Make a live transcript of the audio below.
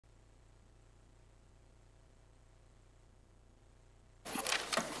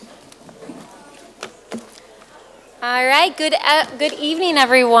All right, good evening,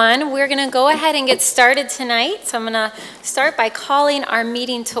 everyone. We're going to go ahead and get started tonight. So I'm going to start by calling our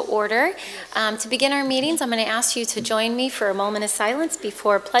meeting to order. To begin our meetings, I'm going to ask you to join me for a moment of silence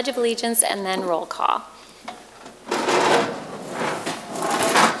before Pledge of Allegiance and then roll call.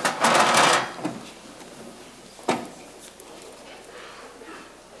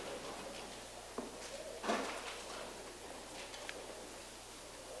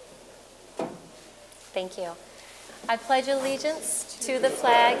 Thank you. I pledge allegiance to the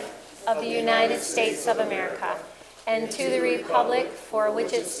flag of the United States of America and to the republic for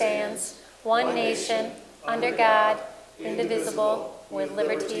which it stands, one nation, under God, indivisible, with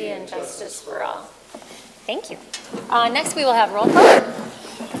liberty and justice for all. Thank you. Next we will have roll call.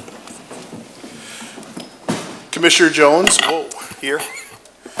 Commissioner Jones, here.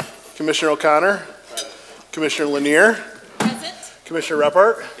 Commissioner O'Connor. Commissioner Lanier. Present. Commissioner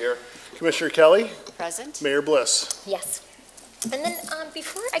Reppart. Here. Commissioner Kelly. Present. Mayor Bliss. Yes. And then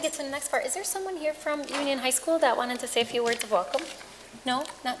before I get to the next part, is there someone here from Union High School that wanted to say a few words of welcome? No,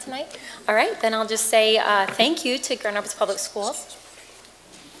 not tonight? All right, then I'll just say thank you to Grand Rapids Public Schools.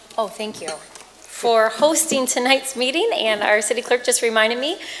 Oh, thank you for hosting tonight's meeting, and our city clerk just reminded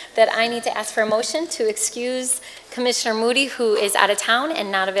me that I need to ask for a motion to excuse Commissioner Moody, who is out of town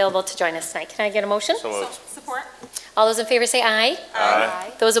and not available to join us tonight. Can I get a motion? So moved. Support. All those in favor say aye.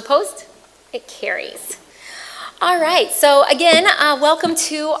 Aye. Those opposed? It carries. All right, so again, welcome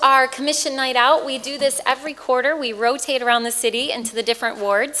to our commission night out. We do this every quarter. We rotate around the city into the different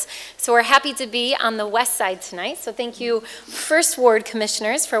wards. So we're happy to be on the west side tonight. So thank you, First Ward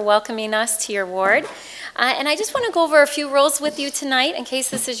Commissioners, for welcoming us to your ward. And I just want to go over a few rules with you tonight in case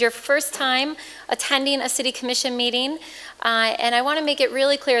this is your first time attending a city commission meeting. And I want to make it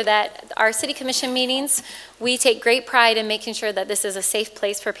really clear that our city commission meetings, we take great pride in making sure that this is a safe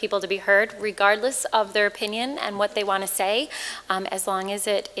place for people to be heard, regardless of their opinion and what they want to say, as long as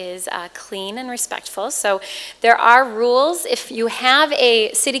it is clean and respectful. So there are rules. If you have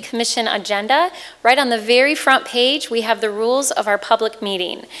a city commission agenda, right on the very front page, we have the rules of our public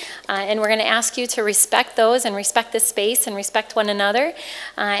meeting. And we're going to ask you to respect those and respect this space and respect one another.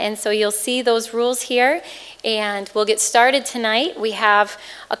 And so you'll see those rules here. And we'll get started tonight. We have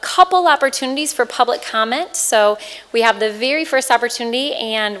a couple opportunities for public comment. So we have the very first opportunity,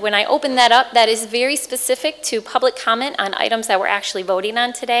 and when I open that up, that is very specific to public comment on items that we're actually voting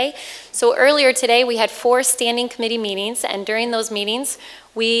on today. So earlier today, we had 4 standing committee meetings, and during those meetings,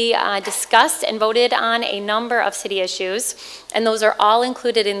 we discussed and voted on a number of city issues, and those are all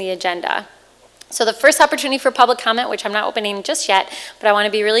included in the agenda. So the first opportunity for public comment, which I'm not opening just yet, but I want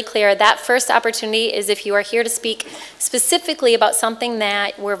to be really clear, that first opportunity is if you are here to speak specifically about something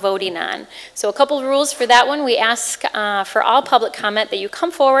that we're voting on. So a couple of rules for that one. We ask for all public comment that you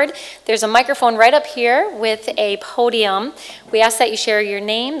come forward. There's a microphone right up here with a podium. We ask that you share your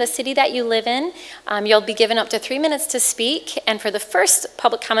name, the city that you live in. You'll be given up to 3 minutes to speak. And for the first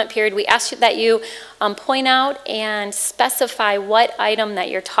public comment period, we ask that you point out and specify what item that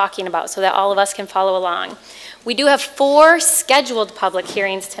you're talking about so that all of us can follow along. We do have 4 scheduled public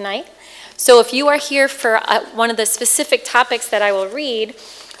hearings tonight. So if you are here for one of the specific topics that I will read,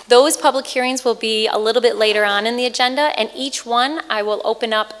 those public hearings will be a little bit later on in the agenda, and each one I will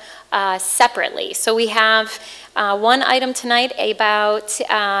open up separately. So we have one item tonight about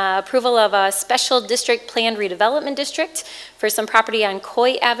approval of a special district planned redevelopment district for some property on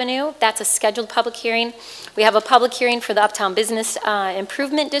Coy Avenue. That's a scheduled public hearing. We have a public hearing for the Uptown Business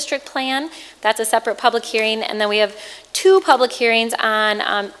Improvement District Plan. That's a separate public hearing. And then we have 2 public hearings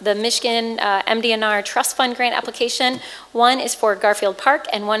on the Michigan MDNR Trust Fund grant application. One is for Garfield Park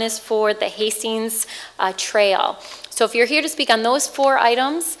and one is for the Hastings Trail. So if you're here to speak on those 4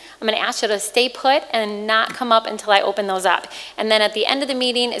 items, I'm going to ask you to stay put and not come up until I open those up. And then at the end of the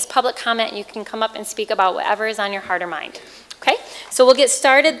meeting is public comment, and you can come up and speak about whatever is on your heart or mind. Okay, so we'll get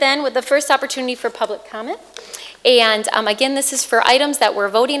started then with the first opportunity for public comment. And again, this is for items that we're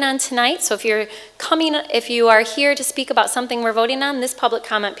voting on tonight. So if you are here to speak about something we're voting on, this public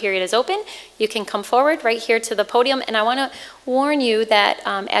comment period is open. You can come forward right here to the podium. And I want to warn you that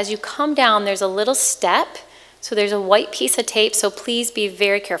as you come down, there's a little step. So there's a white piece of tape, so please be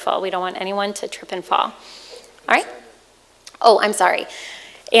very careful. We don't want anyone to trip and fall. All right? Oh, I'm sorry.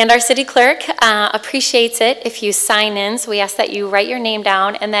 And our city clerk appreciates it if you sign in. So we ask that you write your name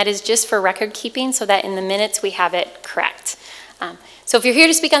down, and that is just for record keeping so that in the minutes we have it correct. So if you're here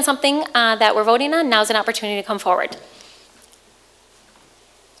to speak on something that we're voting on, now's an opportunity to come forward.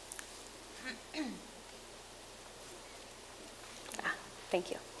 Thank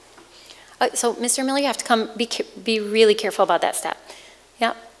you. So Mr. Miller, you have to come, be really careful about that step.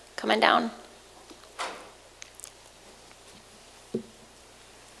 Yep, come on down.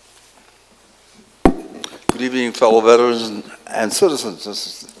 fellow veterans and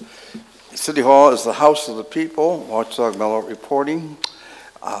citizens. City Hall is the house of the people. Watchdog Mello reporting.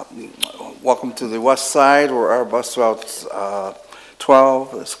 Welcome to the west side where our bus routes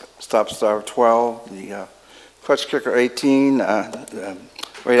 12, Stop Star 12, the Clutch Kicker 18,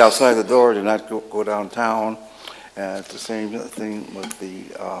 right outside the door. Do not go downtown. It's the same thing with the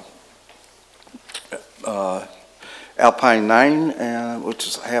Alpine 9, which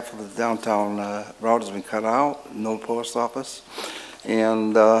is half of the downtown route has been cut out, no post office.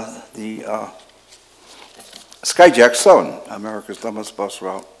 And the Skyjack 7, America's dumbest bus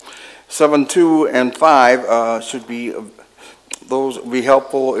route. 7, 2, and 5 should be, those would be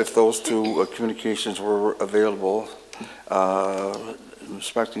helpful if those two communications were available,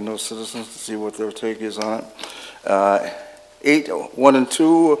 respecting those citizens to see what their take is on it. 8, 1, and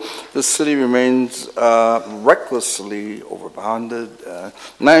 2, the city remains recklessly overbonded.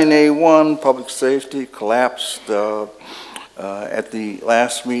 9A1, public safety, collapsed at the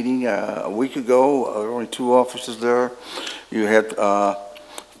last meeting a week ago. There were only 2 officers there. You had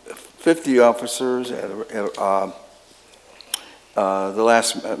 50 officers at the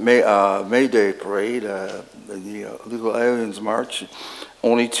last May Day parade, the Illegal Aliens March.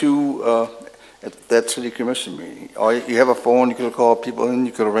 Only 2 at that city commission meeting. You have a phone, you could call people in,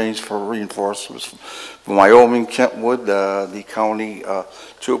 you could arrange for reinforcements from Wyoming, Kentwood, the county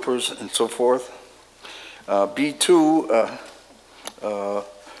troopers, and so forth. B2,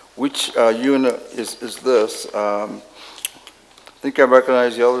 which unit is this? I think I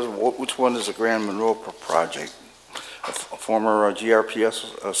recognize the others. Which one is the Grand Monroe project? A former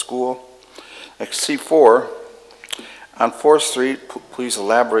GRPS school. C4, on 4th Street, please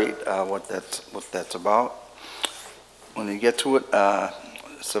elaborate what that's about. When you get to it,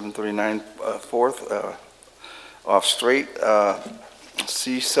 739 4th, off straight,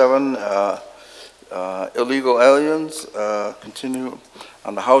 C7, illegal aliens continue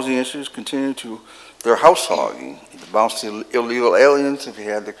on the housing issues, continue to their house hogging. To bounce the illegal aliens, if you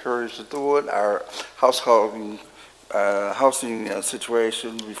had the courage to do it, our house hogging housing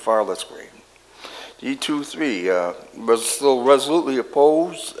situation would be far less great. E23 was still resolutely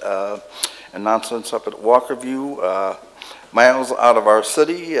opposed, and nonsense up at Walkerview, miles out of our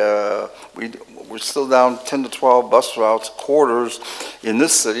city. We're still down 10 to 12 bus routes, quarters in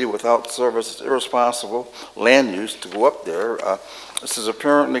this city without service. It's irresponsible land use to go up there. This is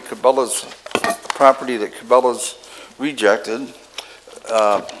apparently Cabela's property that Cabela's rejected.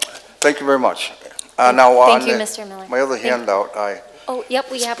 Thank you very much. Thank you, Mr. Miller. My other handout, Oh, yep,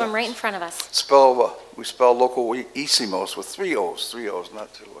 we have them right in front of us. we spell local-issimos with 3 O's,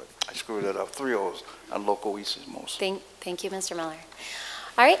 not 2. I screwed it up, 3 O's on local-issimos. Thank you, Mr. Miller.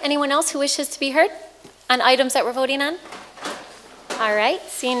 All right, anyone else who wishes to be heard on items that we're voting on? All right,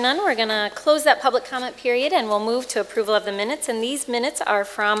 seeing none, we're going to close that public comment period and we'll move to approval of the minutes. And these minutes are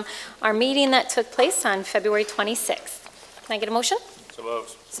from our meeting that took place on February 26th. Can I get a motion? So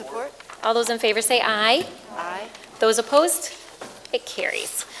moved. Support. All those in favor say aye. Aye. Those opposed? It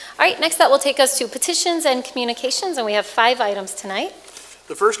carries. All right, next that will take us to petitions and communications, and we have 5 items tonight.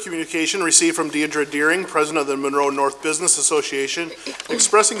 The first communication received from Deidre Deering, President of the Monroe North Business Association,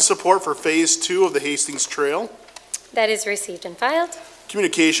 expressing support for Phase 2 of the Hastings Trail. That is received and filed.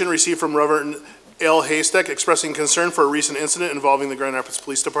 Communication received from Reverend Al Haystack, expressing concern for a recent incident involving the Grand Rapids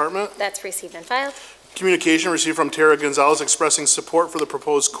Police Department. That's received and filed. Communication received from Tara Gonzalez, expressing support for the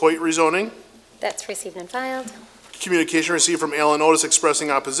proposed Coit rezoning. That's received and filed. Communication received from Alan Otis,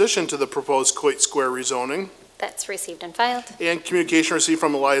 expressing opposition to the proposed Coit Square rezoning. That's received and filed. And communication received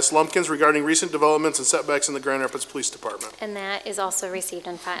from Elias Lumpkins regarding recent developments and setbacks in the Grand Rapids Police Department. And that is also received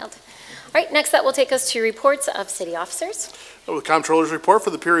and filed. All right, next that will take us to reports of city officers. The Comptroller's report for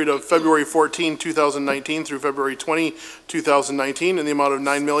the period of February 14, 2019 through February 20, 2019 in the amount of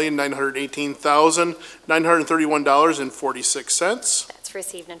 $9,918,931.46. That's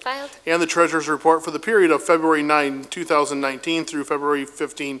received and filed. And the Treasurer's report for the period of February 9, 2019 through February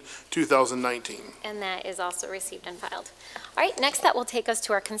 15, 2019. And that is also received and filed. All right, next that will take us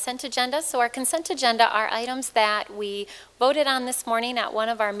to our consent agenda. So our consent agenda are items that we voted on this morning at one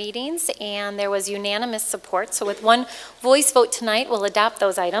of our meetings, and there was unanimous support. So with one voice vote tonight, we'll adopt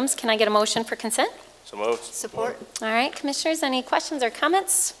those items. Can I get a motion for consent? So moved. Support. All right, commissioners, any questions or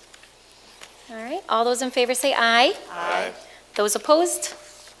comments? All right, all those in favor say aye. Aye. Those opposed?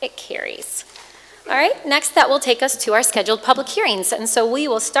 It carries. All right, next that will take us to our scheduled public hearings. And so we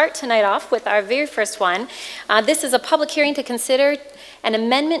will start tonight off with our very first one. This is a public hearing to consider an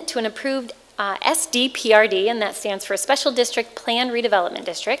amendment to an approved SDPRD, and that stands for Special District Planned Redevelopment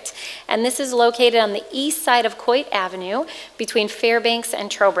District. And this is located on the east side of Coit Avenue between Fairbanks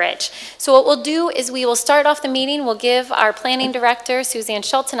and Trowbridge. So what we'll do is we will start off the meeting. We'll give our planning director, Suzanne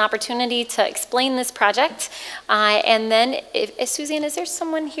Schultz, an opportunity to explain this project. And then, Suzanne, is there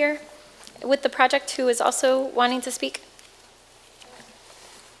someone here with the project who is also wanting to speak?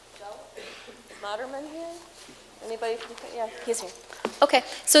 Is Moderman here? Anybody from, yeah, he's here. Okay,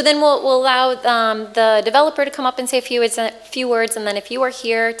 so then we'll allow the developer to come up and say a few words, and then if you are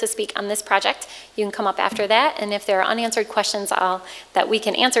here to speak on this project, you can come up after that, and if there are unanswered questions that we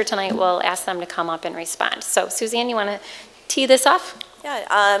can answer tonight, we'll ask them to come up and respond. So Suzanne, you want to tee this off?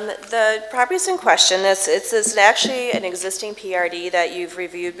 Yeah, the properties in question, it's actually an existing PRD that you've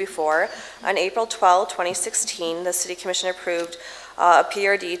reviewed before. On April 12, 2016, the City Commission approved a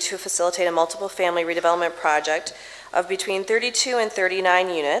PRD to facilitate a multiple family redevelopment project of between 32 and 39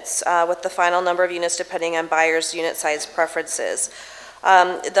 units, with the final number of units depending on buyers' unit size preferences.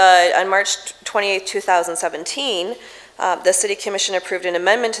 On March 28, 2017, the City Commission approved an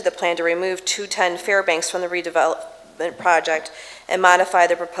amendment to the plan to remove 210 Fairbanks from the redevelopment project and modify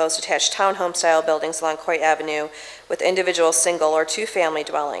the proposed attached townhome-style buildings along Coit Avenue with individual single or two-family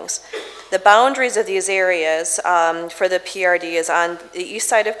dwellings. The boundaries of these areas for the PRD is on the east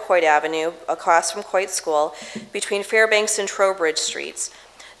side of Coit Avenue, across from Coit School, between Fairbanks and Trowbridge Streets.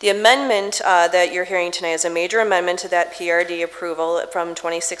 The amendment that you're hearing tonight is a major amendment to that PRD approval from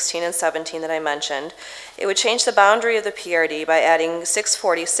 2016 and 17 that I mentioned. It would change the boundary of the PRD by adding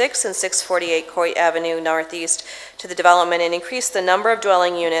 646 and 648 Coit Avenue Northeast to the development and increase the number of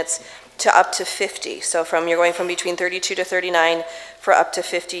dwelling units to up to 50. So you're going from between 32 to 39 for up to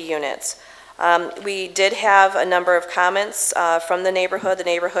 50 units. We did have a number of comments from the neighborhood. The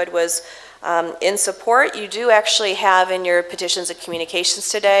neighborhood was in support. You do actually have in your petitions and communications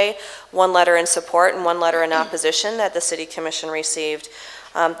today one letter in support and one letter in opposition that the City Commission received.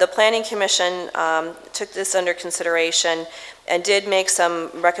 The Planning Commission took this under consideration and did make some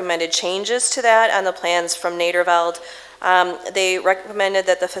recommended changes to that on the plans from Naderveld. They recommended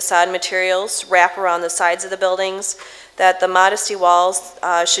that the facade materials wrap around the sides of the buildings, that the modesty walls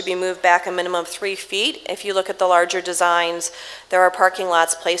should be moved back a minimum of 3 feet. If you look at the larger designs, there are parking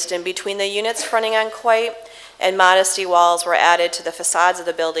lots placed in between the units fronting on Coit, and modesty walls were added to the facades of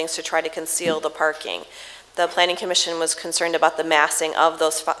the buildings to try to conceal the parking. The Planning Commission was concerned about the massing of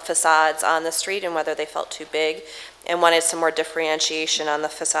those facades on the street and whether they felt too big, and wanted some more differentiation on the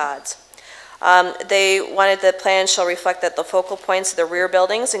facades. They wanted the plan shall reflect that the focal points of the rear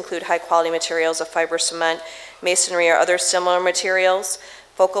buildings include high-quality materials of fiber cement, masonry, or other similar materials.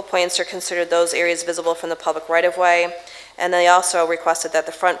 Focal points are considered those areas visible from the public right-of-way. And they also requested that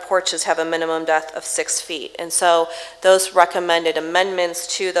the front porches have a minimum depth of 6 feet. And so those recommended amendments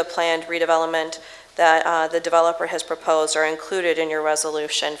to the planned redevelopment that the developer has proposed are included in your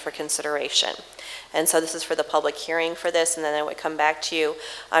resolution for consideration. And so this is for the public hearing for this, and then it would come back to you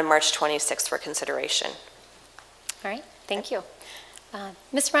on March 26th for consideration. All right, thank you.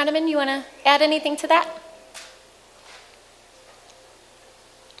 Ms. Roneman, you want to add anything to that?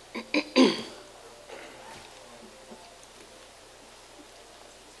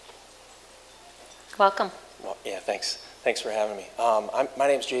 Welcome. Well, yeah, thanks. Thanks for having me. My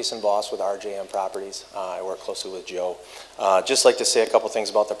name's Jason Voss with RJM Properties. I work closely with Joe. Just like to say a couple things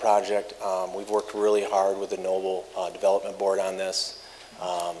about the project. We've worked really hard with the Noble Development Board on this.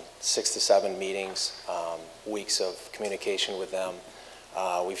 6 to 7 meetings, weeks of communication with them.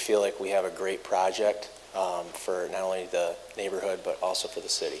 We feel like we have a great project for not only the neighborhood but also for the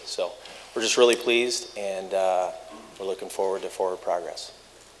city. So we're just really pleased, and we're looking forward to forward progress.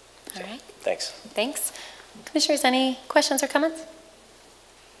 All right. Thanks. Thanks. Commissioners, any questions or comments?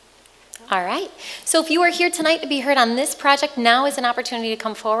 All right. So if you are here tonight to be heard on this project, now is an opportunity to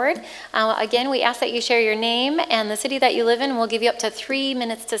come forward. Again, we ask that you share your name and the city that you live in. We'll give you up to 3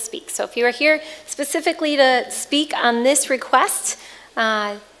 minutes to speak. So if you are here specifically to speak on this request,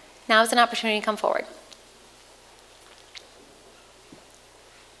 now is an opportunity to come forward.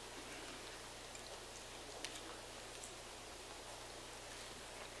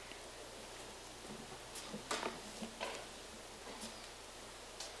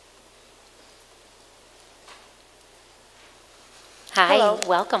 Hi, Hello.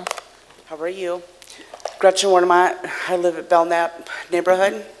 welcome. How are you? Gretchen Warnemont. I live at Belknap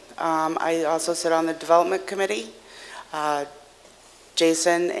neighborhood. I also sit on the development committee.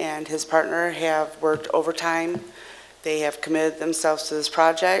 Jason and his partner have worked overtime. They have committed themselves to this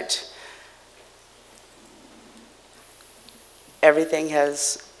project. Everything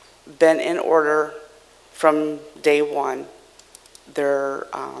has been in order from day one. They're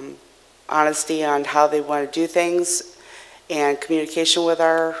honesty on how they want to do things, and communication with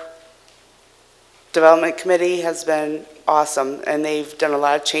our development committee has been awesome, and they've done a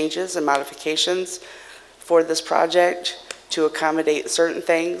lot of changes and modifications for this project to accommodate certain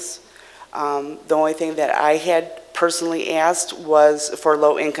things. The only thing that I had personally asked was for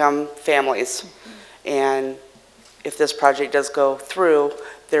low-income families. And if this project does go through,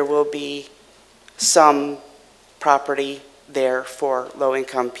 there will be some property there for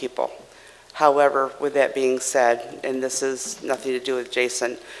low-income people. However, with that being said, and this is nothing to do with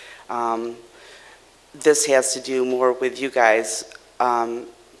Jason, this has to do more with you guys.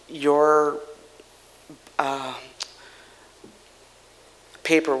 Your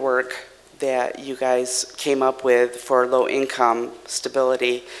paperwork that you guys came up with for low-income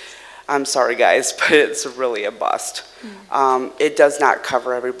stability, I'm sorry guys, but it's really a bust. It does not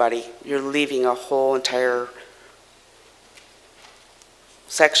cover everybody. You're leaving a whole entire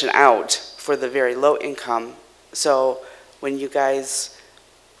section out for the very low income. So when you guys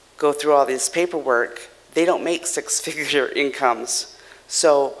go through all this paperwork, they don't make six-figure incomes.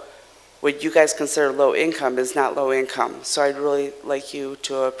 So what you guys consider low income is not low income. So I'd really like you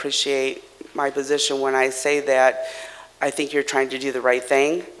to appreciate my position when I say that I think you're trying to do the right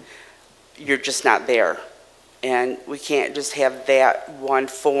thing. You're just not there. And we can't just have that one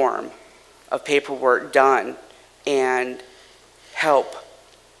form of paperwork done and help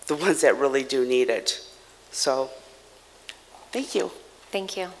the ones that really do need it. So, thank you.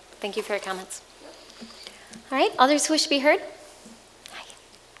 Thank you. Thank you for your comments. All right, others who wish to be heard?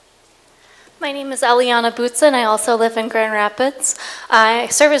 My name is Eliana Bootsa, and I also live in Grand Rapids. I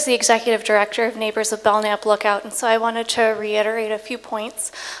serve as the Executive Director of Neighbors of Belknap Lookout, and so I wanted to reiterate a few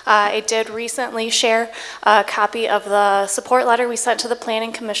points. I did recently share a copy of the support letter we sent to the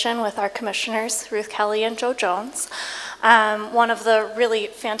Planning Commission with our commissioners, Ruth Kelly and Joe Jones. One of the really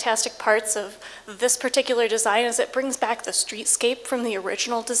fantastic parts of this particular design is it brings back the streetscape from the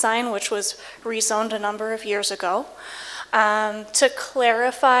original design, which was rezoned a number of years ago. To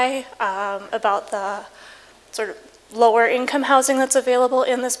clarify about the sort of lower income housing that's available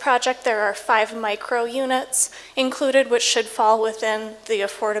in this project, there are 5 micro units included, which should fall within the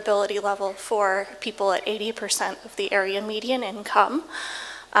affordability level for people at 80% of the area median income.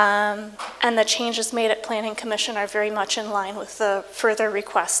 And the changes made at Planning Commission are very much in line with the further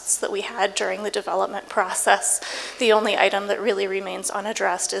requests that we had during the development process. The only item that really remains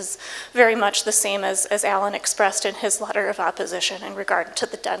unaddressed is very much the same as Alan expressed in his letter of opposition in regard to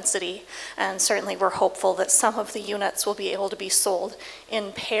the density. And certainly we're hopeful that some of the units will be able to be sold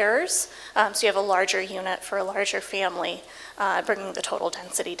in pairs. So you have a larger unit for a larger family, bringing the total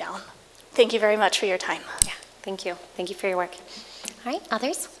density down. Thank you very much for your time. Yeah, thank you. Thank you for your work. All right,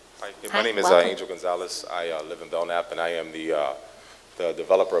 others? Hi, my name is Angel Gonzalez. I live in Belknap, and I am the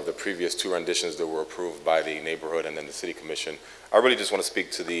developer of the previous 2 renditions that were approved by the neighborhood and then the city commission. I really just want to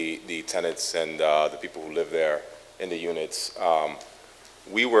speak to the tenants and the people who live there in the units.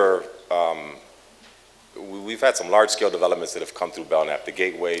 We've had some large-scale developments that have come through Belknap, the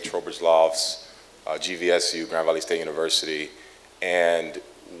Gateway, Trowbridge Lofts, GVSU, Grand Valley State University, and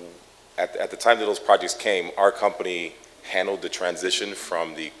at the time that those projects came, our company handled the transition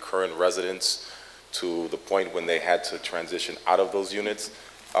from the current residents to the point when they had to transition out of those units.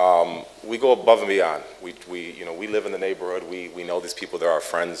 We go above and beyond. We live in the neighborhood. We know these people. They're our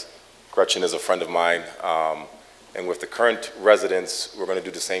friends. Gretchen is a friend of mine. And with the current residents, we're going to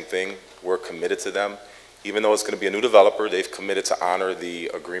do the same thing. We're committed to them. Even though it's going to be a new developer, they've committed to honor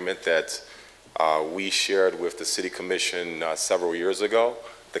the agreement that we shared with the city commission several years ago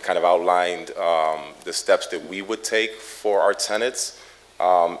that kind of outlined the steps that we would take for our tenants.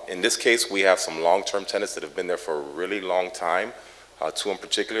 In this case, we have some long-term tenants that have been there for a really long time, 2 in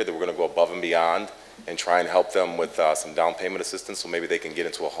particular, that we're going to go above and beyond and try and help them with some down payment assistance so maybe they can get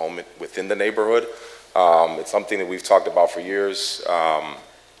into a home within the neighborhood. It's something that we've talked about for years.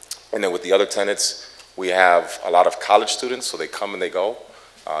 And then with the other tenants, we have a lot of college students, so they come and they go.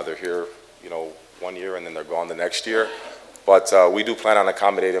 They're here, 1 year and then they're gone the next year. But we do plan on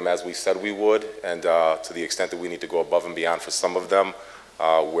accommodating them as we said we would, and to the extent that we need to go above and beyond for some of them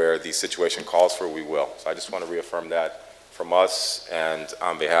where the situation calls for, we will. So I just want to reaffirm that from us, and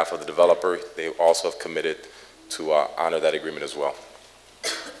on behalf of the developer, they also have committed to honor that agreement as well.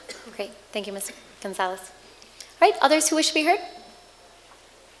 Great. Thank you, Mr. Gonzalez. All right, others who wish to be heard?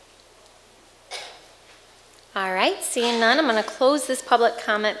 All right, seeing none, I'm going to close this public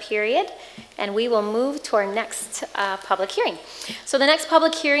comment period, and we will move to our next public hearing. So the next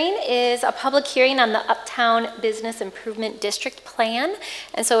public hearing is a public hearing on the Uptown Business Improvement District Plan.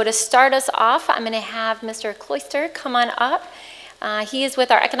 And so to start us off, I'm going to have Mr. Cloyster come on up He is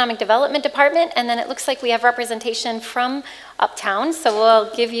with our Economic Development Department, and then it looks like we have representation from Uptown, so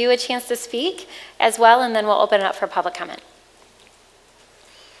we'll give you a chance to speak as well, and then we'll open it up for public comment.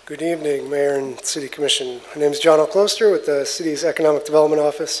 Good evening, Mayor and City Commission. My name is John O'Closter with the City's Economic Development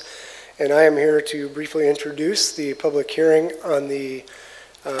Office, and I am here to briefly introduce the public hearing on the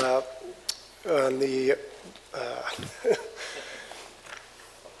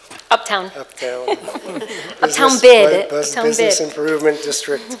Uptown. Uptown bid. Business Improvement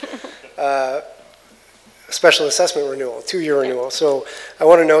District Special Assessment Renewal, 2-year renewal. So I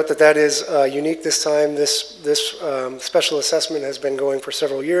want to note that that is unique this time. This special assessment has been going for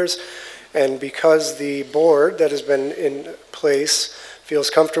several years, and because the board that has been in place feels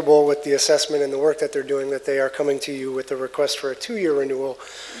comfortable with the assessment and the work that they're doing, that they are coming to you with the request for a 2-year renewal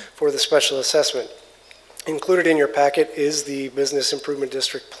for the special assessment. Included in your packet is the Business Improvement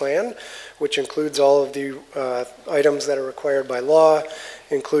District Plan, which includes all of the items that are required by law,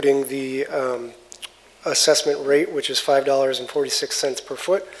 including the assessment rate, which is $5.46 per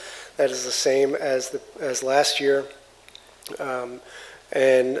foot. That is the same as last year.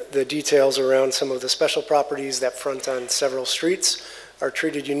 And the details around some of the special properties that front on several streets are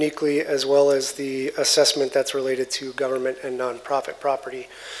treated uniquely, as well as the assessment that's related to government and nonprofit property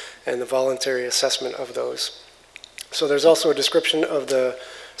and the voluntary assessment of those. So there's also a description of the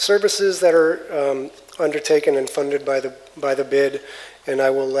services that are undertaken and funded by the bid, and I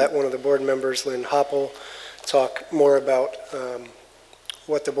will let one of the board members, Lynn Hoppel, talk more about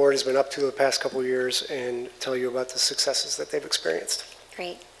what the board has been up to the past couple of years and tell you about the successes that they've experienced.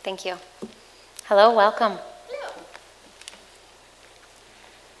 Great, thank you. Hello, welcome. Hello.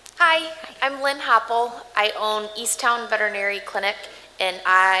 Hi, I'm Lynn Hoppel. I own Easttown Veterinary Clinic, and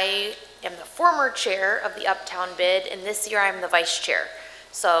I am the former chair of the Uptown bid, and this year I'm the vice chair.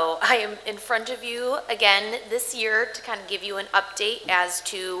 So I am in front of you again this year to kind of give you an update as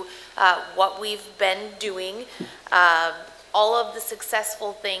to what we've been doing. All of the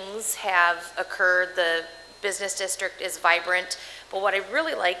successful things have occurred. The business district is vibrant. But what I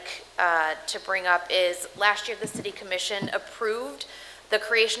really like to bring up is last year the City Commission approved the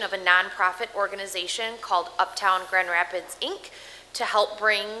creation of a nonprofit organization called Uptown Grand Rapids, Inc., to help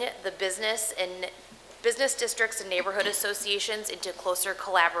bring the business districts and neighborhood associations into closer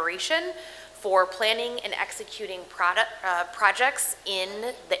collaboration for planning and executing projects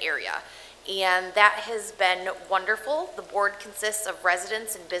in the area. And that has been wonderful. The board consists of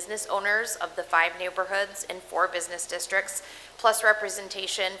residents and business owners of the 5 neighborhoods and 4 business districts, plus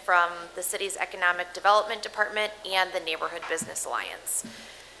representation from the city's Economic Development Department and the Neighborhood Business Alliance.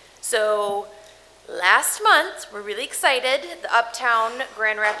 So last month, we're really excited, the Uptown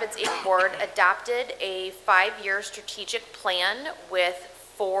Grand Rapids Inc. Board adopted a 5-year strategic plan with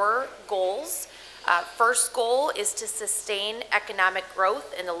 4 goals. First goal is to sustain economic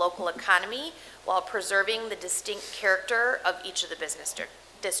growth in the local economy while preserving the distinct character of each of the business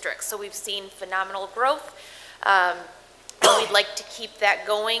districts. So we've seen phenomenal growth. And we'd like to keep that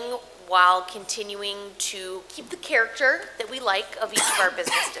going while continuing to keep the character that we like of each of our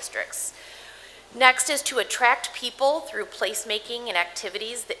business districts. Next is to attract people through placemaking and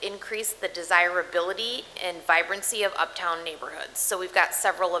activities that increase the desirability and vibrancy of Uptown neighborhoods. So we've got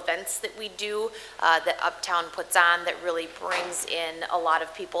several events that we do that Uptown puts on that really brings in a lot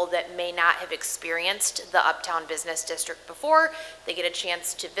of people that may not have experienced the Uptown Business District before. They get a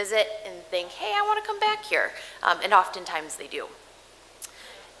chance to visit and think, hey, I want to come back here. And oftentimes they do.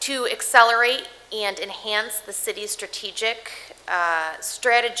 To accelerate and enhance the city's strategic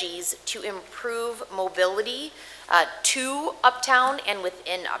strategies to improve mobility to Uptown and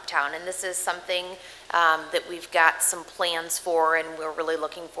within Uptown. And this is something that we've got some plans for, and we're really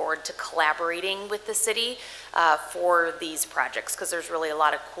looking forward to collaborating with the city for these projects, because there's really a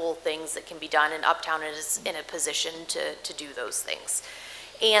lot of cool things that can be done, and Uptown is in a position to do those things.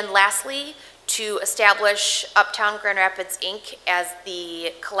 And lastly, to establish Uptown Grand Rapids, Inc. as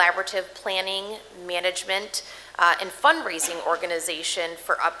the collaborative planning, management, and fundraising organization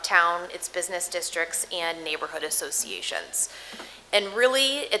for Uptown, its business districts, and neighborhood associations. And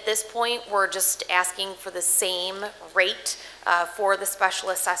really, at this point, we're just asking for the same rate for the special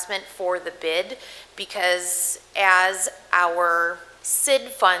assessment for the bid, because as our SID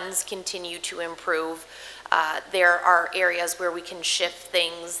funds continue to improve, there are areas where we can shift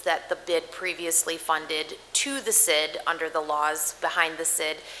things that the bid previously funded to the SID under the laws behind the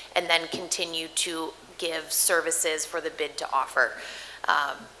SID, and then continue to give services for the bid to offer.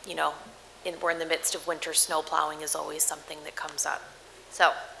 You know, we're in the midst of winter. Snow plowing is always something that comes up.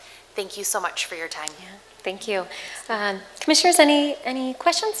 So thank you so much for your time. Yeah, thank you. Commissioners, any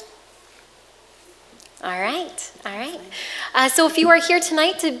questions? All right, all right. So if you are here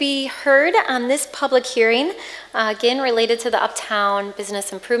tonight to be heard on this public hearing, again, related to the Uptown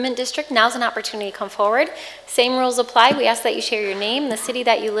Business Improvement District, now's an opportunity to come forward. Same rules apply. We ask that you share your name, the city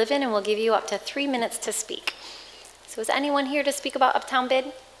that you live in, and we'll give you up to 3 minutes to speak. So is anyone here to speak about Uptown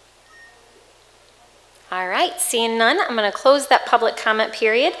Bid? All right, seeing none, I'm going to close that public comment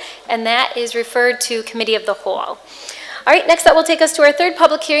period, and that is referred to Committee of the Whole. All right, next that will take us to our third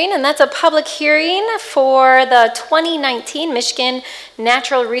public hearing, and that's a public hearing for the 2019 Michigan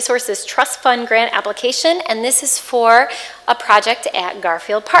Natural Resources Trust Fund grant application, and this is for a project at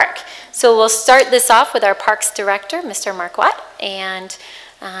Garfield Park. So we'll start this off with our Parks Director, Mr. Mark Watt, and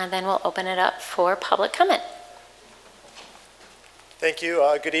then we'll open it up for public comment. Thank you.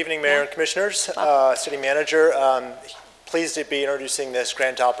 Good evening, Mayor and Commissioners, City Manager. Pleased to be introducing this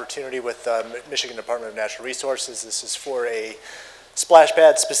grant opportunity with Michigan Department of Natural Resources. This is for a splash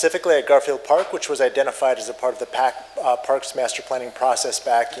pad specifically at Garfield Park, which was identified as a part of the Parks Master Planning process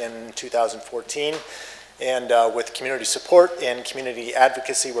back in 2014. And with community support and community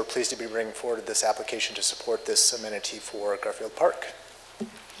advocacy, we're pleased to be bringing forward this application to support this amenity for Garfield Park.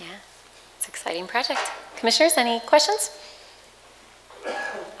 Yeah, it's an exciting project. Commissioners, any questions?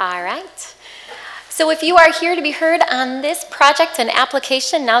 All right. So if you are here to be heard on this project and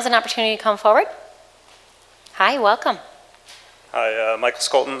application, now's an opportunity to come forward. Hi, welcome. Hi, Michael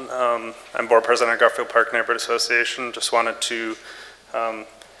Skolton. I'm board president of Garfield Park Neighborhood Association. Just wanted to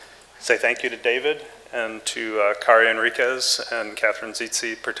say thank you to David and to Kari Enriquez and Catherine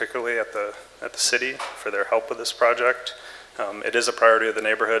Zitzi, particularly at the city, for their help with this project. It is a priority of the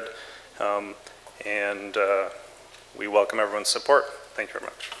neighborhood, and we welcome everyone's support. Thank you very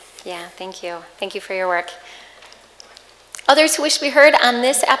much. Yeah, thank you. Thank you for your work. Others who wish to be heard on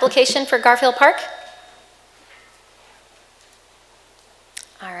this application for Garfield Park?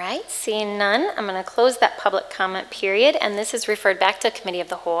 All right, seeing none, I'm going to close that public comment period, and this is referred back to Committee of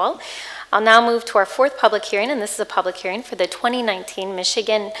the Whole. I'll now move to our fourth public hearing, and this is a public hearing for the 2019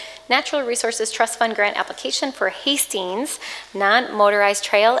 Michigan Natural Resources Trust Fund grant application for Hastings non-motorized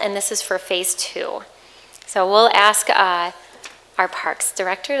trail, and this is for Phase 2. So we'll ask our Parks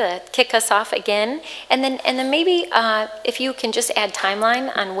Director to kick us off again, and then maybe if you can just add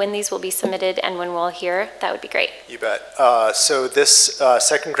timeline on when these will be submitted and when we'll hear, that would be great. You bet. So this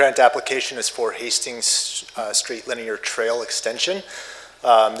second grant application is for Hastings Street Linear Trail Extension.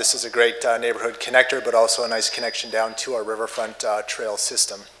 This is a great neighborhood connector, but also a nice connection down to our riverfront trail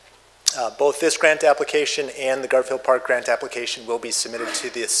system. Both this grant application and the Garfield Park grant application will be submitted to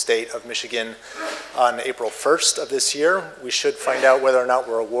the state of Michigan on April 1st of this year. We should find out whether or not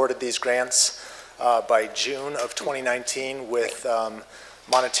we're awarded these grants by June of 2019 with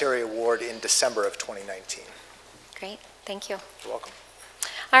monetary award in December of 2019. Great, thank you. You're welcome.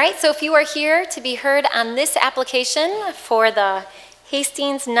 All right, so if you are here to be heard on this application for the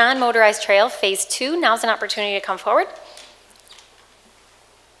Hastings non-motorized trail Phase 2, now's an opportunity to come forward.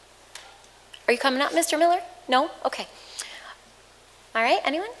 Are you coming up, Mr. Miller? No? Okay. All right,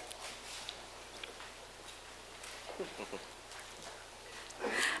 anyone?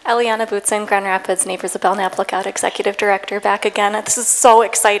 Eliana Bootson, Grand Rapids Neighbors of Belknap Lookout Executive Director, back again. This is so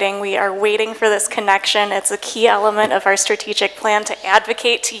exciting. We are waiting for this connection. It's a key element of our strategic plan to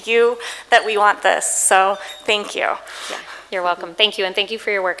advocate to you that we want this. So thank you. Yeah, you're welcome. Thank you, and thank you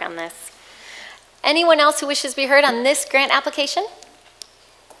for your work on this. Anyone else who wishes to be heard on this grant application?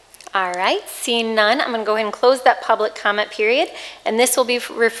 All right, seeing none, I'm going to go ahead and close that public comment period, and this will be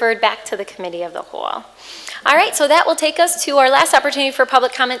referred back to the Committee of the Whole. All right, so that will take us to our last opportunity for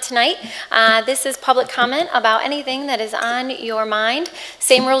public comment tonight. This is public comment about anything that is on your mind.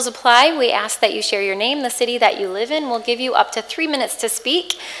 Same rules apply. We ask that you share your name, the city that you live in. We'll give you up to 3 minutes to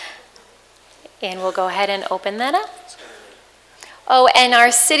speak, and we'll go ahead and open that up. Oh, and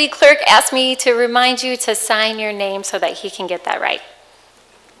our city clerk asked me to remind you to sign your name so that he can get that right.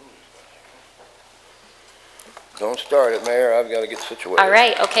 Don't start it, Mayor. I've got to get situated. All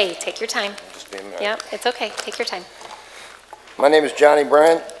right. Okay. Take your time. Just be a minute. Yep. It's okay. Take your time. My name is Johnny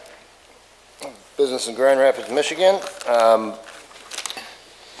Brand, business in Grand Rapids, Michigan. I'm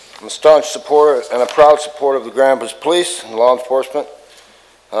a staunch supporter and a proud supporter of the Grand Rapids Police and law enforcement.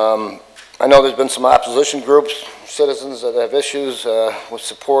 I know there's been some opposition groups, citizens that have issues with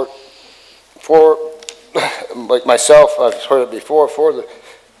support for, like myself, I've heard it before, for the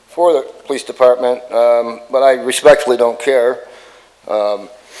police department, but I respectfully don't care.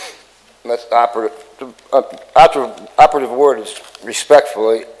 That's operative word is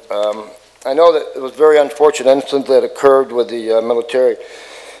respectfully. I know that it was a very unfortunate incident that occurred with the military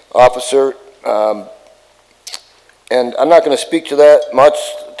officer, and I'm not going to speak to that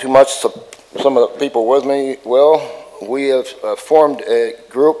too much. some of the people with me will, we have formed a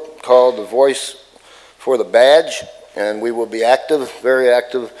group called the Voice for the Badge, and we will be active, very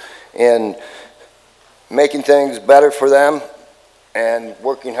active, in making things better for them and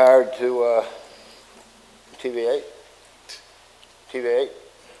working hard to, TV8? TV8?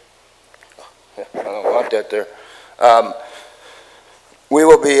 I don't want that there. We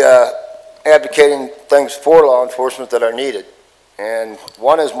will be advocating things for law enforcement that are needed. And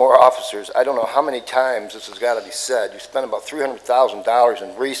one is more officers. I don't know how many times this has got to be said. You spend about $300,000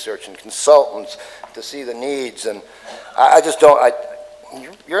 in research and consultants to see the needs, and I just don't.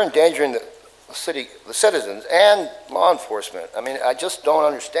 You're endangering the city, the citizens, and law enforcement. I mean, I just don't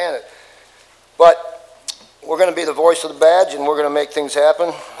understand it. But we're going to be the voice of the badge, and we're going to make things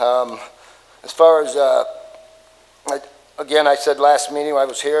happen. As far as, again, I said last meeting I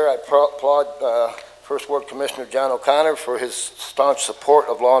was here, I applaud First Ward Commissioner John O'Connor for his staunch support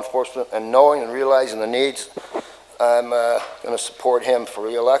of law enforcement and knowing and realizing the needs. I'm going to support him for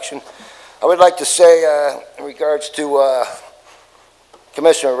re-election. I would like to say, in regards to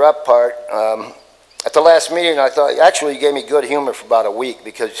Commissioner Reppart, at the last meeting, I thought, actually, he gave me good humor for about a week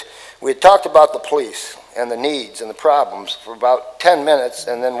because we had talked about the police and the needs and the problems for about 10 minutes,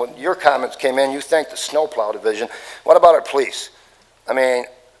 and then when your comments came in, you thanked the snowplow division. What about our police? I mean,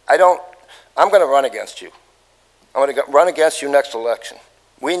 I'm going to run against you. I'm going to run against you next election.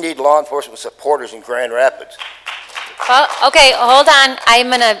 We need law enforcement supporters in Grand Rapids. Well, okay, hold on. I'm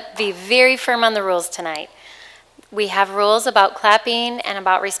going to be very firm on the rules tonight. We have rules about clapping and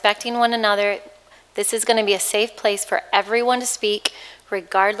about respecting one another. This is going to be a safe place for everyone to speak,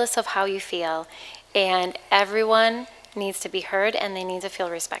 regardless of how you feel. And everyone needs to be heard and they need to feel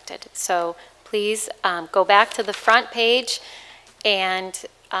respected. So please go back to the front page and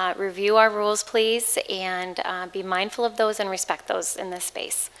review our rules, please, and be mindful of those and respect those in this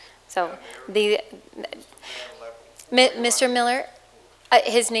space. So Mr. Miller,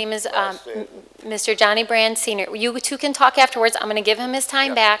 his name is Mr. Johnny Brand Sr. You two can talk afterwards. I'm going to give him his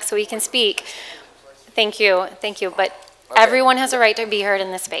time back so he can speak. Thank you, but everyone has a right to be heard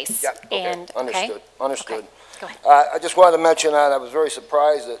in this space. Yeah, okay. And, Understood. Understood. Okay. Go ahead. I just wanted to mention that I was very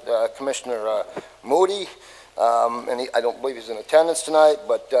surprised that Commissioner Moody, and I don't believe he's in attendance tonight,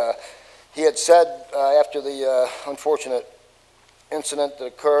 but he had said after the unfortunate incident that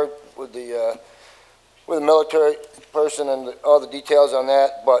occurred with the military person and all the details on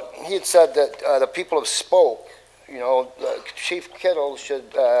that, but he had said that the people have spoke. You know, Chief Kittle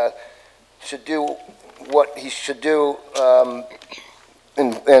should do what he should do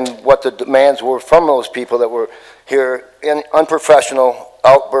and what the demands were from those people that were here in unprofessional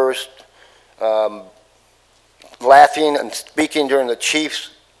outbursts, laughing and speaking during the chief's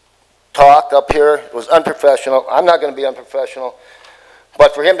talk up here. It was unprofessional. I'm not going to be unprofessional.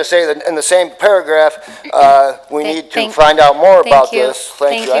 But for him to say that in the same paragraph, we need to find out more about this.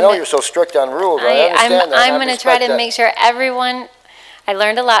 Thank you. I know you're so strict on rules. I understand that. I'm going to try to make sure everyone, I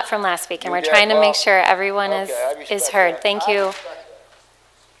learned a lot from last week, and we're trying to make sure everyone is heard. Thank you.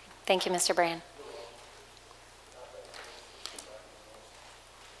 Thank you, Mr. Brand.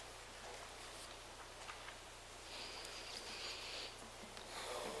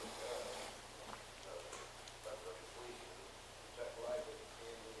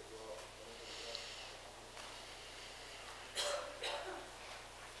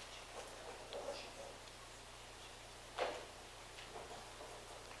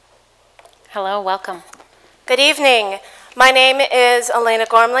 Hello, welcome. Good evening. My name is Elena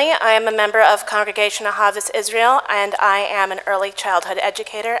Gormley. I am a member of Congregation Ahavas Israel, and I am an early childhood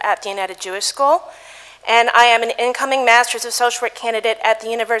educator at the United Jewish School. And I am an incoming Master's of Social Work candidate at the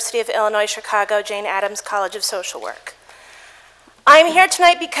University of Illinois Chicago Jane Addams College of Social Work. I'm here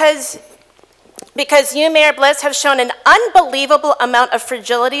tonight because you, Mayor Bliss, have shown an unbelievable amount of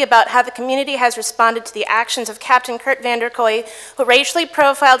fragility about how the community has responded to the actions of Captain Kurt Vanderkoy, who racially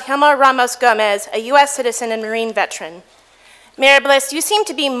profiled Hilma Ramos Gomez, a U.S. citizen and Marine veteran. Mayor Bliss, you seem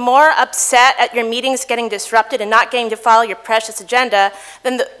to be more upset at your meetings getting disrupted and not getting to follow your precious agenda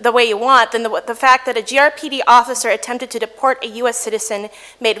than the way you want, than the fact that a GRPD officer attempted to deport a U.S. citizen,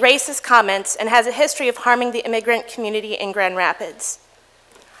 made racist comments, and has a history of harming the immigrant community in Grand Rapids.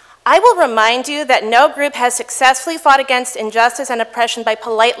 I will remind you that no group has successfully fought against injustice and oppression by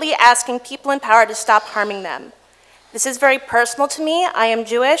politely asking people in power to stop harming them. This is very personal to me. I am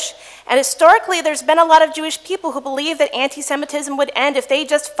Jewish, and historically there's been a lot of Jewish people who believe that anti-Semitism would end if they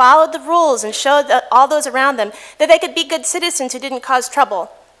just followed the rules and showed all those around them that they could be good citizens who didn't cause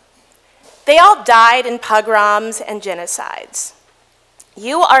trouble. They all died in pogroms and genocides.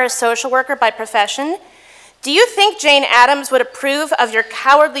 You are a social worker by profession. Do you think Jane Addams would approve of your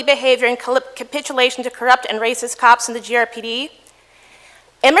cowardly behavior and capitulation to corrupt and racist cops in the GRPD?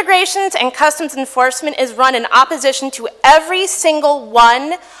 Immigration and Customs Enforcement is run in opposition to every single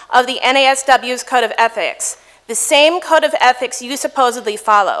one of the NASW's Code of Ethics, the same Code of Ethics you supposedly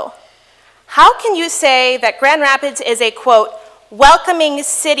follow. How can you say that Grand Rapids is a, quote, welcoming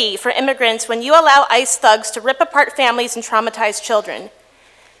city for immigrants when you allow ICE thugs to rip apart families and traumatize children?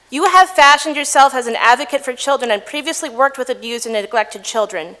 You have fashioned yourself as an advocate for children and previously worked with abused and neglected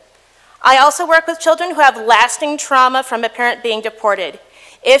children. I also work with children who have lasting trauma from a parent being deported.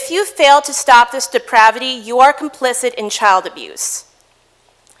 If you fail to stop this depravity, you are complicit in child abuse.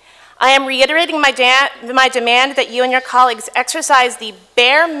 I am reiterating my demand that you and your colleagues exercise the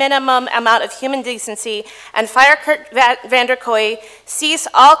bare minimum amount of human decency and fire Kurt Vanderkooy, cease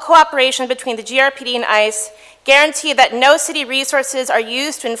all cooperation between the GRPD and ICE, guarantee that no city resources are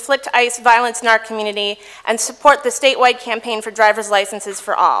used to inflict ICE violence in our community, and support the statewide campaign for driver's licenses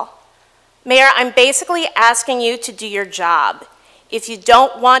for all. Mayor, I'm basically asking you to do your job. If you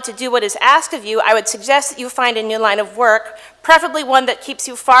don't want to do what is asked of you, I would suggest that you find a new line of work, preferably one that keeps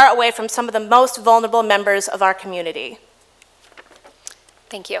you far away from some of the most vulnerable members of our community.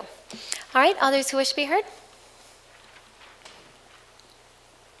 Thank you. All right, others who wish to be heard?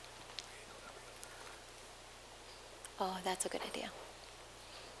 Oh, that's a good idea.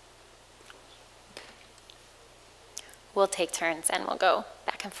 We'll take turns and we'll go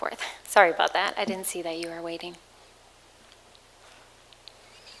back and forth. Sorry about that. I didn't see that you were waiting.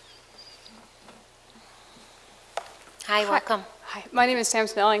 Hi, welcome. Hi, my name is Sam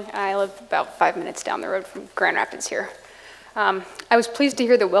Snelling. I live about 5 minutes down the road from Grand Rapids here. I was pleased to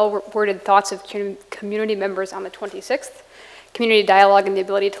hear the well-worded thoughts of community members on the 26th. Community dialogue and the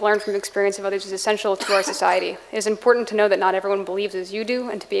ability to learn from the experience of others is essential to our society. It is important to know that not everyone believes as you do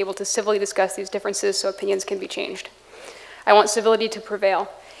and to be able to civilly discuss these differences so opinions can be changed. I want civility to prevail.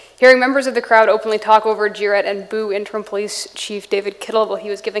 Hearing members of the crowd openly talk over, jeer at, and boo Interim Police Chief David Kittle while he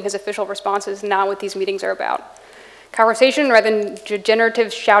was giving his official response is not what these meetings are about. Conversation rather than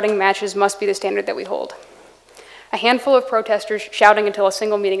degenerative shouting matches must be the standard that we hold. A handful of protesters shouting until a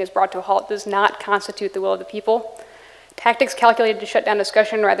single meeting is brought to a halt does not constitute the will of the people. Tactics calculated to shut down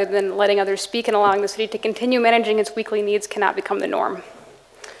discussion rather than letting others speak and allowing the city to continue managing its weekly needs cannot become the norm.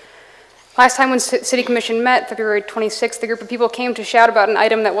 Last time when City Commission met, February 26th, the group of people came to shout about an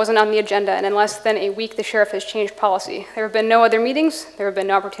item that wasn't on the agenda, and in less than a week, the sheriff has changed policy. There have been no other meetings, there have been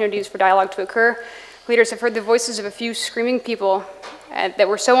no opportunities for dialogue to occur. Leaders have heard the voices of a few screaming people that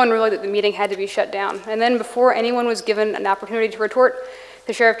were so unruly that the meeting had to be shut down. And then before anyone was given an opportunity to retort,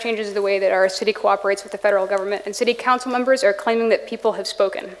 the sheriff changes the way that our city cooperates with the federal government, and city council members are claiming that people have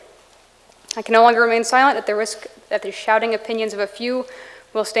spoken. I can no longer remain silent at the risk that the shouting opinions of a few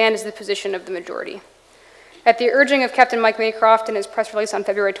will stand as the position of the majority. At the urging of Captain Mike Maycroft in his press release on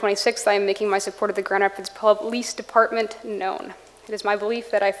February 26th, I am making my support of the Grand Rapids Police Department known. It is my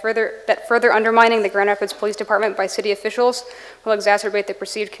belief that further undermining the Grand Rapids Police Department by city officials will exacerbate the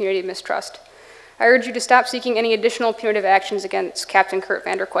perceived community mistrust. I urge you to stop seeking any additional punitive actions against Captain Kurt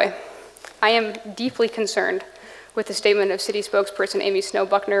Vanderkooy. I am deeply concerned with the statement of city spokesperson Amy Snow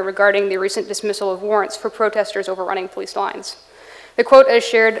Buckner regarding the recent dismissal of warrants for protesters overrunning police lines. The quote, as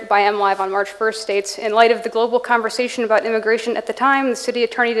shared by MLive on March 1st, states, "In light of the global conversation about immigration at the time, the city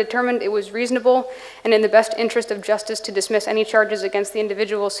attorney determined it was reasonable and in the best interest of justice to dismiss any charges against the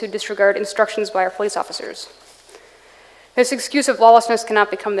individuals who disregard instructions by our police officers." This excuse of lawlessness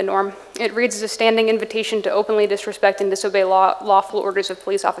cannot become the norm. It reads as a standing invitation to openly disrespect and disobey lawful orders of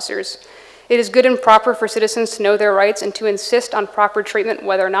police officers. It is good and proper for citizens to know their rights and to insist on proper treatment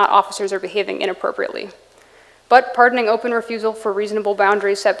whether or not officers are behaving inappropriately. But pardoning open refusal for reasonable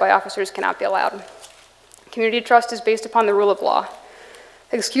boundaries set by officers cannot be allowed. Community trust is based upon the rule of law.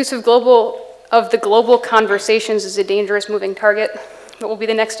 The excuse of the global conversations is a dangerous moving target. What will be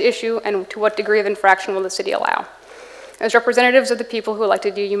the next issue, and to what degree of infraction will the city allow? As representatives of the people who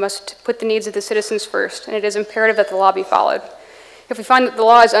elected you, you must put the needs of the citizens first, and it is imperative that the law be followed. If we find that the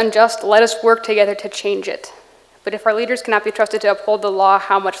law is unjust, let us work together to change it. But if our leaders cannot be trusted to uphold the law,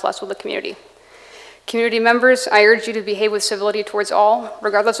 how much less will the community? Community members, I urge you to behave with civility towards all.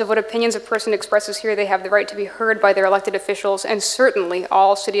 Regardless of what opinions a person expresses here, they have the right to be heard by their elected officials, and certainly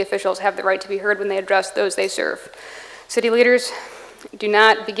all city officials have the right to be heard when they address those they serve. City leaders, do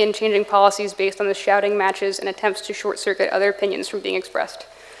not begin changing policies based on the shouting matches and attempts to short-circuit other opinions from being expressed.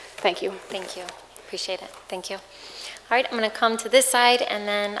 Thank you. Thank you. Appreciate it. Thank you. All right, I'm going to come to this side, and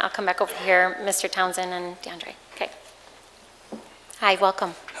then I'll come back over here, Mr. Townsend and DeAndre. Okay. Hi,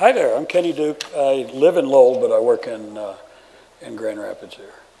 welcome. Hi there, I'm Kenny Duke. I live in Lowell, but I work in Grand Rapids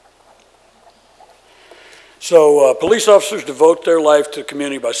here. So police officers devote their life to the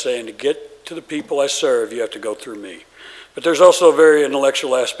community by saying, to get to the people I serve, you have to go through me. But there's also a very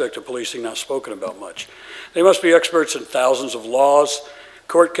intellectual aspect of policing not spoken about much. They must be experts in thousands of laws,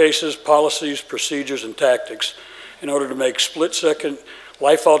 court cases, policies, procedures, and tactics in order to make split-second,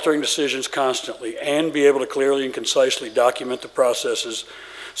 life-altering decisions constantly and be able to clearly and concisely document the processes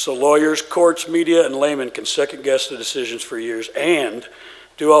so lawyers, courts, media, and laymen can second-guess the decisions for years and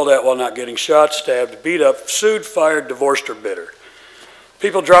do all that while not getting shot, stabbed, beat up, sued, fired, divorced, or bitter.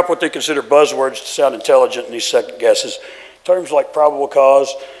 People drop what they consider buzzwords to sound intelligent in these second guesses. Terms like probable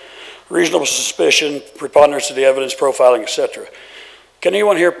cause, reasonable suspicion, preponderance of the evidence, profiling, etc. Can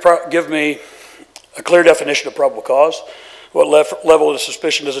anyone here give me a clear definition of probable cause? What level of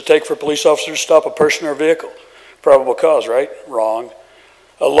suspicion does it take for a police officer to stop a person or a vehicle? Probable cause, right? Wrong.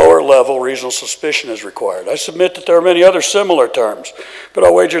 A lower level reasonable suspicion is required. I submit that there are many other similar terms, but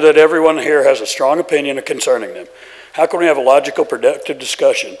I'll wager that everyone here has a strong opinion concerning them. How can we have a logical, productive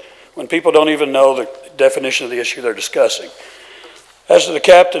discussion when people don't even know the definition of the issue they're discussing? As to the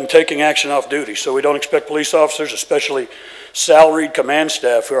captain taking action off duty, so we don't expect police officers, especially salaried command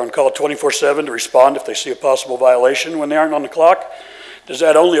staff who are on call 24/7 to respond if they see a possible violation when they aren't on the clock? Does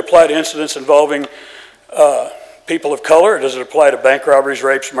that only apply to incidents involving people of color, or does it apply to bank robberies,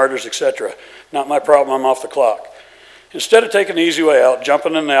 rapes, murders, etc.? Not my problem, I'm off the clock. Instead of taking the easy way out,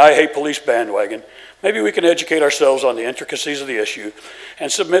 jumping in the I hate police bandwagon, maybe we can educate ourselves on the intricacies of the issue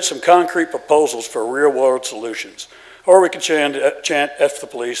and submit some concrete proposals for real-world solutions. Or we can chant F the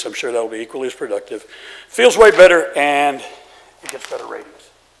police. I'm sure that'll be equally as productive. Feels way better and it gets better ratings.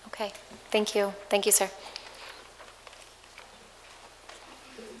 Okay, thank you. Thank you, sir.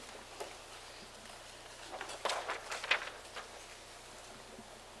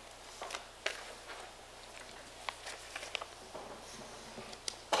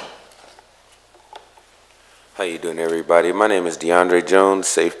 How you doing, everybody? My name is DeAndre Jones,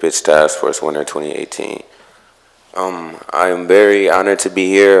 Safe Pitch Task Force Winner 2018. I am very honored to be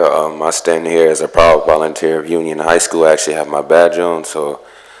here. I stand here as a proud volunteer of Union High School. I actually have my badge on, so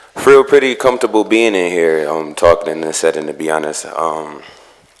I feel pretty comfortable being in here, talking in this setting, to be honest. I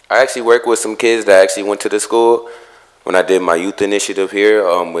actually work with some kids that actually went to the school when I did my youth initiative here.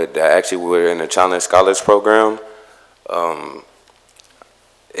 Actually, we're in a Challenge Scholars program.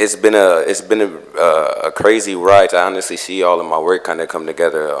 It's been a crazy ride to honestly see all of my work kind of come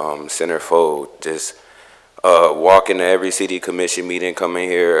together, centerfold, just walking to every city commission meeting, coming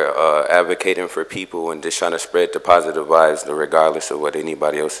here, advocating for people and just trying to spread the positive vibes regardless of what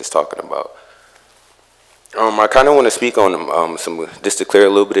anybody else is talking about. I kind of want to speak on just to clear a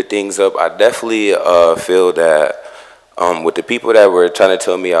little bit of things up. I definitely feel that with the people that were trying to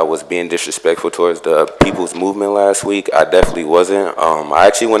tell me I was being disrespectful towards the people's movement last week, I definitely wasn't. I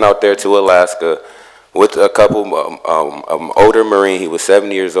actually went out there to Alaska with a couple, older Marine. He was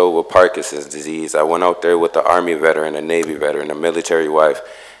 70 years old with Parkinson's disease. I went out there with an Army veteran, a Navy veteran, a military wife,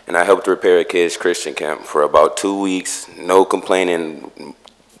 and I helped repair a kid's Christian camp for about 2 weeks, no complaining,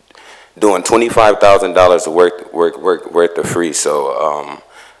 doing $25,000 worth of free. So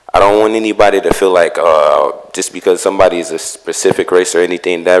I don't want anybody to feel like just because somebody is a specific race or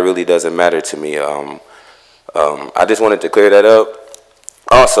anything, that really doesn't matter to me. I just wanted to clear that up.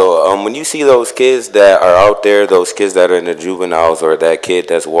 Also, when you see those kids that are out there, those kids that are in the juveniles, or that kid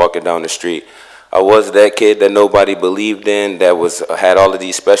that's walking down the street, I was that kid that nobody believed in, that had all of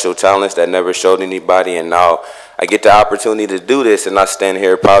these special talents that never showed anybody, and now I get the opportunity to do this, and I stand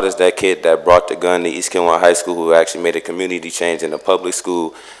here proud as that kid that brought the gun to East Kenwood High School, who actually made a community change in a public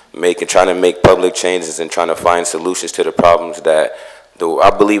school, trying to make public changes and trying to find solutions to the problems that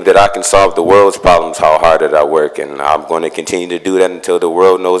I believe that I can solve the world's problems, how hard that I work, and I'm going to continue to do that until the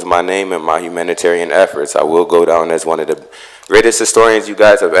world knows my name and my humanitarian efforts. I will go down as one of the greatest historians you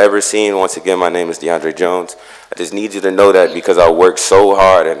guys have ever seen. Once again, my name is DeAndre Jones. I just need you to know that because I work so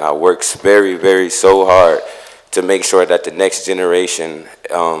hard, and I work very, very so hard to make sure that the next generation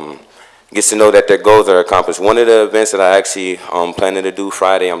gets to know that their goals are accomplished. One of the events that I actually planning to do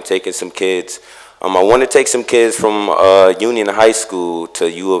Friday, I'm taking some kids. I want to take some kids from Union High School to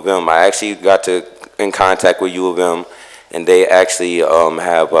U of M. I actually got in contact with U of M, and they actually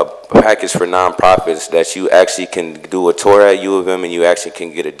have a package for nonprofits that you actually can do a tour at U of M, and you actually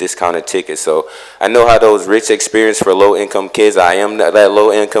can get a discounted ticket. So I know how those rich experience for low-income kids. I am that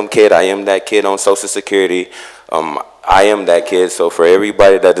low-income kid. I am that kid on Social Security. I am that kid. So for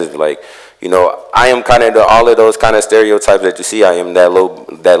everybody that is like, you know, I am kind of all of those kind of stereotypes that you see. I am that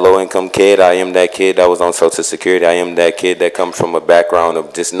low-income kid. I am that kid that was on Social Security. I am that kid that comes from a background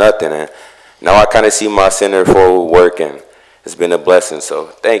of just nothing. And now I kind of see my center forward working. It's been a blessing. So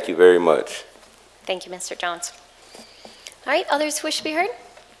thank you very much. Thank you, Mr. Jones. All right, others who wish to be heard?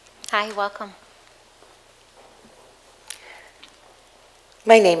 Hi, welcome.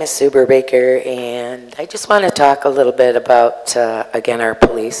 My name is Sue Baker, and I just want to talk a little bit about, again, our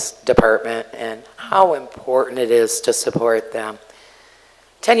police department and how important it is to support them.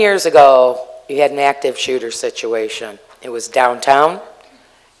 10 years ago, you had an active shooter situation. It was downtown.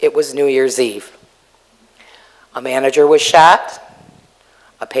 It was New Year's Eve. A manager was shot.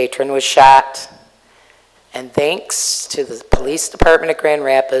 A patron was shot. And thanks to the police department of Grand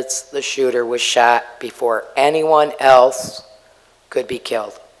Rapids, the shooter was shot before anyone else could be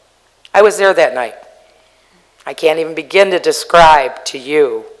killed. I was there that night. I can't even begin to describe to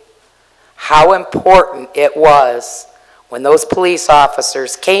you how important it was when those police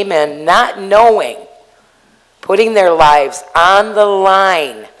officers came in not knowing, putting their lives on the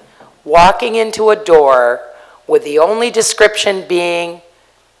line, walking into a door with the only description being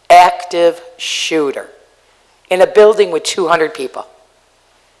active shooter in a building with 200 people.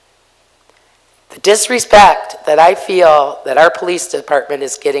 The disrespect that I feel that our police department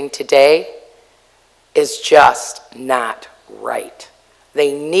is getting today is just not right.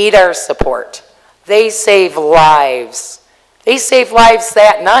 They need our support. They save lives. They save lives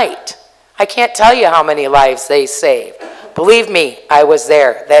that night. I can't tell you how many lives they saved. Believe me, I was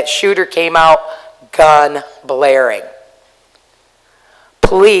there. That shooter came out gun blaring.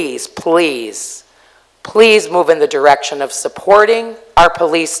 Please, please, please move in the direction of supporting our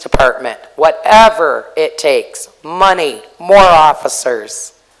police department, whatever it takes. Money, more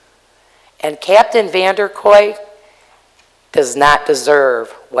officers. And Captain Vanderkoy does not deserve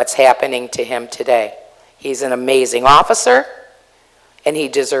what's happening to him today. He's an amazing officer, and he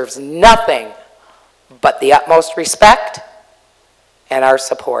deserves nothing but the utmost respect and our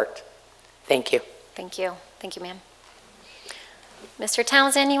support. Thank you. Thank you. Thank you, ma'am. Mr.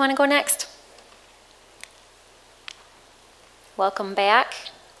 Townsend, you want to go next? Welcome back.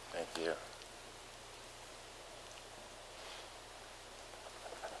 Thank you.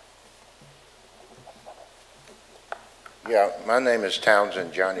 Yeah, my name is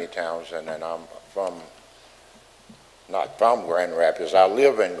Townsend, Johnny Townsend, and I'm not from Grand Rapids. I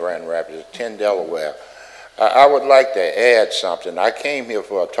live in Grand Rapids, 10 Delaware. I would like to add something. I came here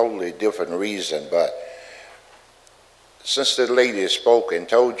for a totally different reason, but since the lady spoke and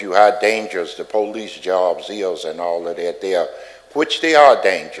told you how dangerous the police jobs is and all of that, which they are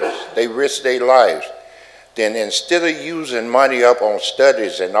dangerous, they risk their lives, then instead of using money up on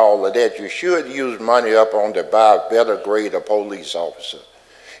studies and all of that, you should use money up on to buy a better grade of police officer.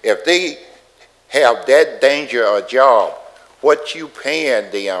 If they have that danger a job, what you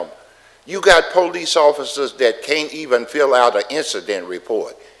paying them? You got police officers that can't even fill out an incident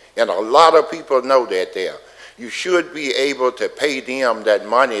report, and a lot of people know that there. You should be able to pay them that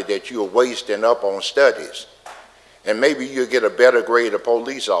money that you're wasting up on studies, and maybe you'll get a better grade of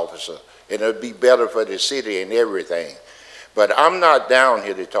police officer, and it'll be better for the city and everything. But I'm not down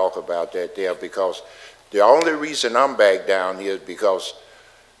here to talk about that there, because the only reason I'm back down here is because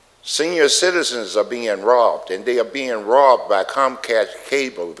senior citizens are being robbed, and they are being robbed by Comcast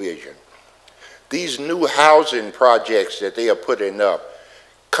Cablevision. These new housing projects that they are putting up,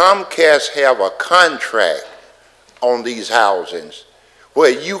 Comcast have a contract on these housings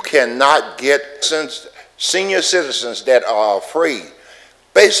where you cannot get senior citizens that are afraid.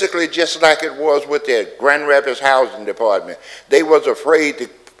 Basically just like it was with the Grand Rapids Housing Department. They was afraid to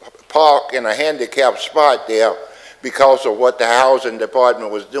park in a handicapped spot there because of what the housing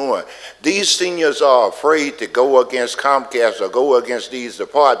department was doing. These seniors are afraid to go against Comcast or go against these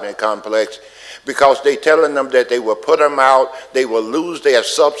apartment complexes because they telling them that they will put them out, they will lose their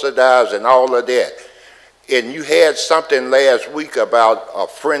subsidies and all of that. And you had something last week about a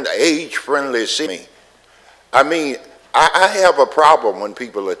age-friendly city. I mean, I have a problem when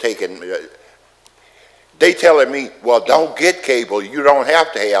people are taking, they telling me, well, don't get cable, you don't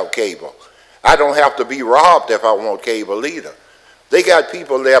have to have cable. I don't have to be robbed if I want cable either. They got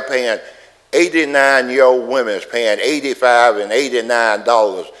people there paying, 89-year-old women's paying $85 and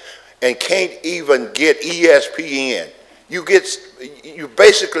 $89 and can't even get ESPN. You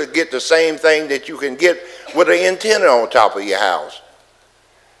basically get the same thing that you can get with an antenna on top of your house.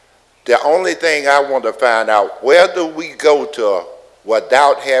 The only thing I want to find out, where do we go to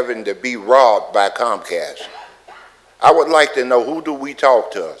without having to be robbed by Comcast? I would like to know, who do we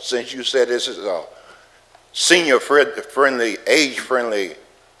talk to, since you said this is a senior-friendly, age-friendly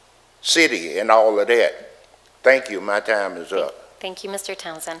city and all of that. Thank you. My time is up. Thank you, Mr.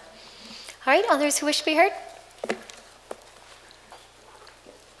 Townsend. All right, others who wish to be heard?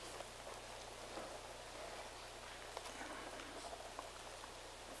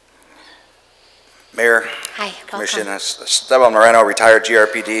 Mayor, Hi, Commission. welcome. Esteban Moreno, retired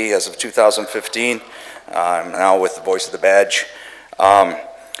GRPD as of 2015. I'm now with the Voice of the Badge.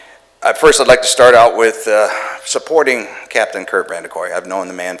 First, I'd like to start out with supporting Captain Kurt Brandecoy. I've known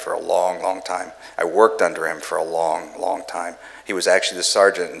the man for a long, long time. I worked under him for a long, long time. He was actually the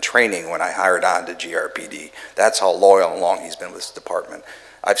sergeant in training when I hired on to GRPD. That's how loyal and long he's been with this department.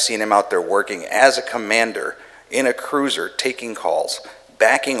 I've seen him out there working as a commander in a cruiser, taking calls,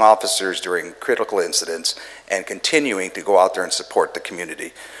 backing officers during critical incidents, and continuing to go out there and support the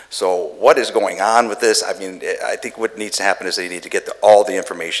community. So what is going on with this? I mean, I think what needs to happen is they need to get all the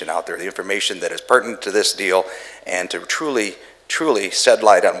information out there, the information that is pertinent to this deal, and to truly shed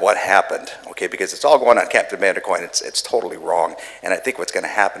light on what happened, okay? Because it's all going on Captain Brandecoy, and it's totally wrong. And I think what's going to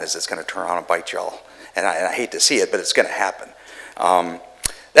happen is it's going to turn around and bite y'all. And I hate to see it, but it's going to happen.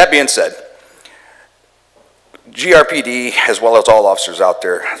 That being said, GRPD, as well as all officers out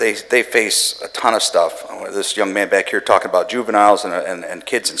there, they face a ton of stuff. This young man back here talking about juveniles and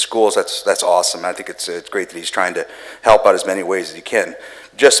kids in schools, that's awesome. I think it's great that he's trying to help out as many ways as he can.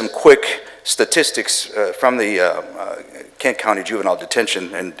 Just some quick statistics from the Kent County Juvenile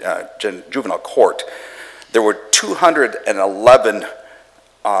Detention and Juvenile Court. There were 211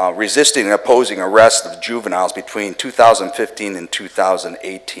 resisting and opposing arrests of juveniles between 2015 and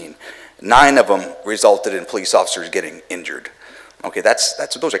 2018. 9 of them resulted in police officers getting injured. Okay,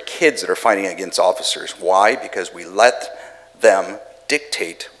 those are kids that are fighting against officers. Why? Because we let them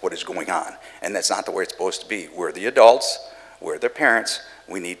dictate what is going on. And that's not the way it's supposed to be. We're the adults, we're their parents,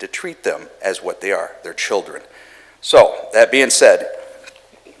 we need to treat them as what they are, their children. So, that being said,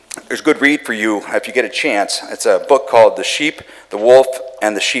 there's a good read for you if you get a chance. It's a book called The Sheep, the Wolf,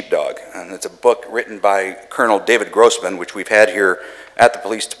 and the Sheepdog. And it's a book written by Colonel David Grossman, which we've had here at the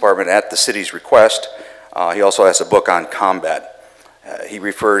police department at the city's request. He also has a book on combat. He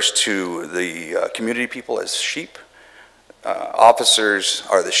refers to the community people as sheep. Officers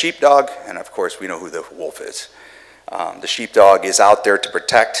are the sheepdog, and of course we know who the wolf is. The sheepdog is out there to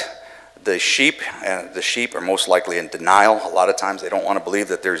protect the sheep, and the sheep are most likely in denial. A lot of times they don't want to believe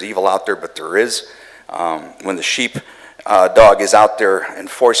that there's evil out there, but there is. When the sheep dog is out there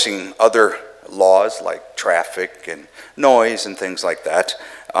enforcing other laws like traffic and noise and things like that,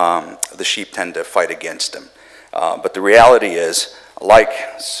 the sheep tend to fight against him. But the reality is, like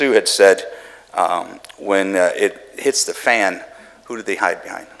Sue had said, when it hits the fan, who do they hide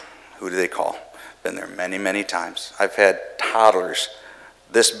behind? Who do they call? Been there many, many times. I've had toddlers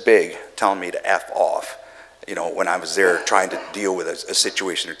this big telling me to F off, you know, when I was there trying to deal with a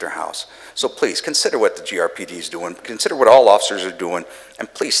situation at their house. So please, consider what the GRPD is doing, consider what all officers are doing,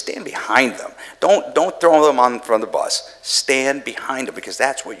 and please stand behind them. Don't throw them on front of the bus. Stand behind them, because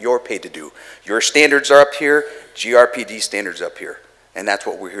that's what you're paid to do. Your standards are up here, GRPD standards up here, and that's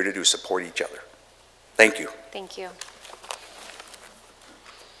what we're here to do, support each other. Thank you. Thank you.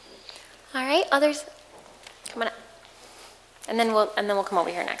 All right, others, come on up. And then we'll come over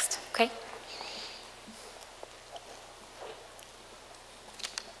here next, okay?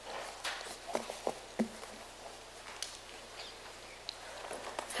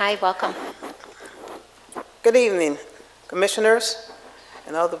 Hi, welcome. Good evening, commissioners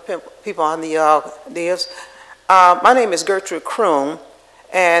and other people on the dais. My name is Gertrude Kroon,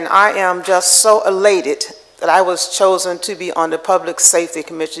 and I am just so elated that I was chosen to be on the Public Safety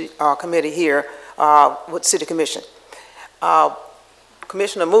Committee here with City Commission.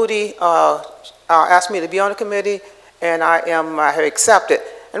 Commissioner Moody asked me to be on the committee, and I have accepted.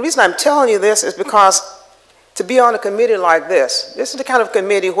 And the reason I'm telling you this is because to be on a committee like this is the kind of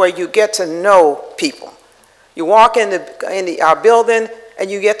committee where you get to know people. You walk in our building and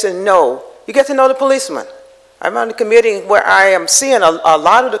you get to know the policemen. I'm on the committee where I am seeing a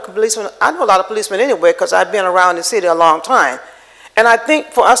lot of the policemen. I know a lot of policemen anyway because I've been around the city a long time. And I think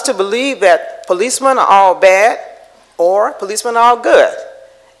for us to believe that policemen are all bad or policemen are all good,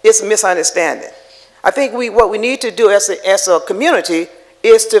 it's a misunderstanding. I think what we need to do as a community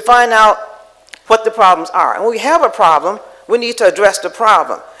is to find out what the problems are. And when we have a problem, we need to address the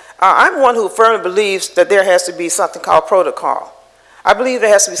problem. I'm one who firmly believes that there has to be something called protocol. I believe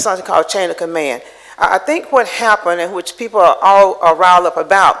there has to be something called chain of command. I think what happened, and which people are all riled up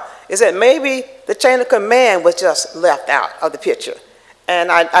about, is that maybe the chain of command was just left out of the picture.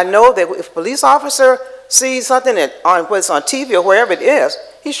 And I know that if a police officer sees something whether it's on TV or wherever it is,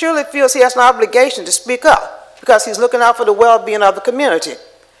 he surely feels he has an obligation to speak up because he's looking out for the well-being of the community.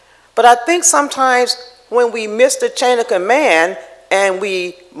 But I think sometimes when we miss the chain of command and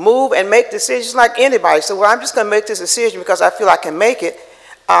we move and make decisions like anybody, so well, I'm just going to make this decision because I feel I can make it.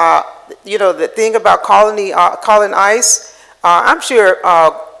 You know, the thing about calling ICE, I'm sure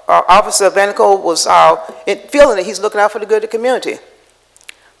Officer Vanico was feeling that he's looking out for the good of the community.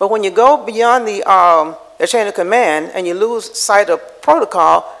 But when you go beyond the chain of command and you lose sight of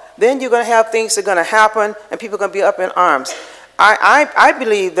protocol, then you're going to have things that are going to happen and people are going to be up in arms. I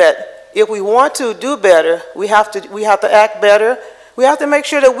believe that if we want to do better, we have to act better. We have to make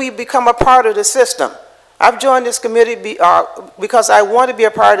sure that we become a part of the system. I've joined this committee because I want to be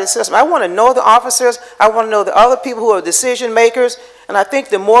a part of the system. I want to know the officers. I want to know the other people who are decision makers. And I think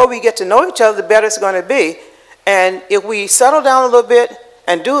the more we get to know each other, the better it's going to be. And if we settle down a little bit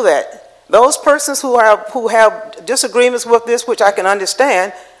and do that, those persons who have disagreements with this, which I can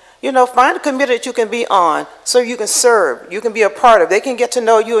understand, you know, find a committee that you can be on so you can serve, you can be a part of. They can get to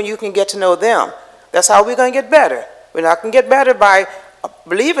know you and you can get to know them. That's how we're going to get better. We're not going to get better by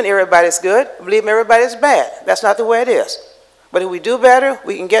believing everybody's good, believing everybody's bad. That's not the way it is. But if we do better,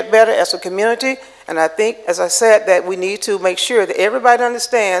 we can get better as a community. And I think, as I said, that we need to make sure that everybody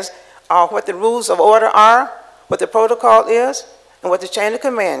understands what the rules of order are, what the protocol is, and what the chain of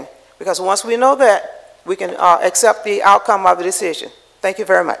command. Because once we know that, we can accept the outcome of the decision. Thank you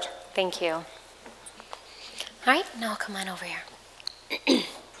very much. Thank you. All right, now come on over here.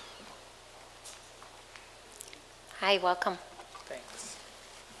 Hi, welcome. Thanks.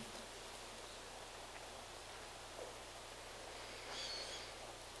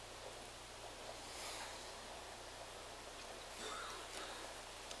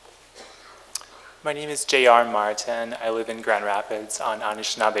 My name is J.R. Martin. I live in Grand Rapids on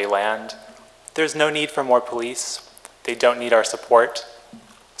Anishinaabe land. There's no need for more police. They don't need our support.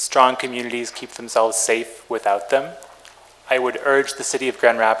 Strong communities keep themselves safe without them. I would urge the city of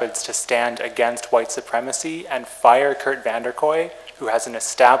Grand Rapids to stand against white supremacy and fire Kurt Vanderkoy, who has an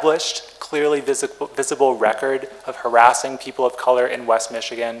established, clearly visible record of harassing people of color in West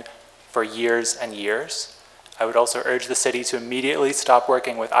Michigan for years and years. I would also urge the city to immediately stop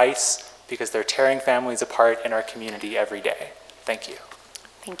working with ICE because they're tearing families apart in our community every day. Thank you.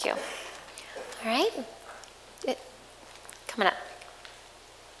 Thank you. All right. Coming up.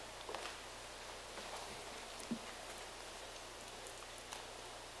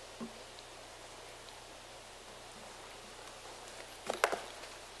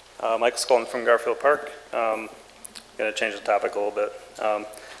 Michael Skolton from Garfield Park. I'm going to change the topic a little bit.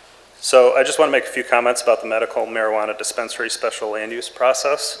 So I just want to make a few comments about the medical marijuana dispensary special land use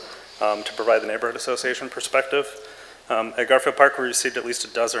process to provide the neighborhood association perspective. At Garfield Park, we received at least a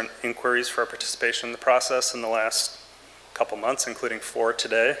dozen inquiries for our participation in the process in the last couple months, including 4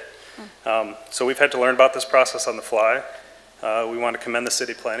 today. So we've had to learn about this process on the fly. We want to commend the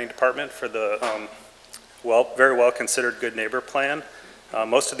city planning department for the very well considered good neighbor plan.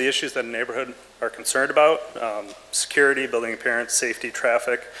 Most of the issues that a neighborhood are concerned about, security, building appearance, safety,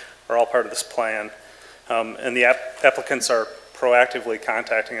 traffic, are all part of this plan. And the applicants are proactively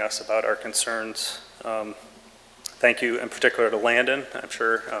contacting us about our concerns. Thank you in particular to Landon. I'm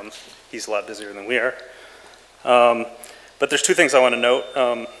sure he's a lot busier than we are. But there's 2 things I want to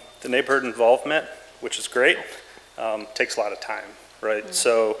note. The neighborhood involvement, which is great, takes a lot of time, right? Mm-hmm.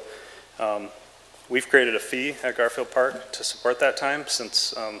 So we've created a fee at Garfield Park to support that time,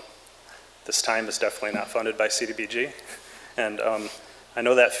 since this time is definitely not funded by CDBG. And I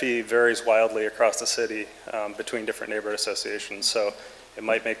know that fee varies wildly across the city between different neighborhood associations, so it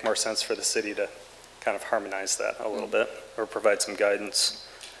might make more sense for the city to kind of harmonize that a little bit or provide some guidance.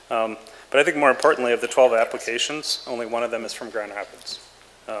 But I think more importantly, of the 12 applications, only 1 of them is from Grand Rapids.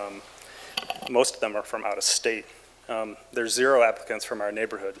 Most of them are from out of state. There's 0 applicants from our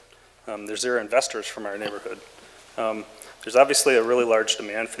neighborhood. There's 0 investors from our neighborhood. There's obviously a really large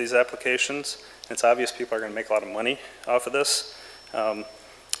demand for these applications. It's obvious people are going to make a lot of money off of this.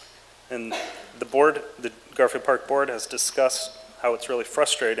 And the Garfield Park board has discussed how it's really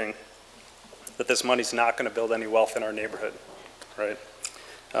frustrating that this money's not going to build any wealth in our neighborhood, right?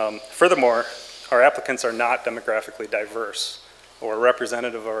 Furthermore, our applicants are not demographically diverse or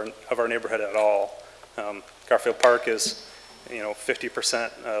representative of our neighborhood at all. Garfield Park is,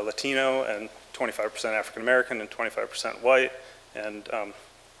 50% Latino and 25% African American and 25% white, and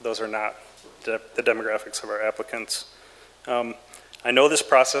those are not the demographics of our applicants. I know this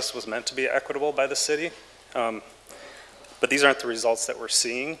process was meant to be equitable by the city, but these aren't the results that we're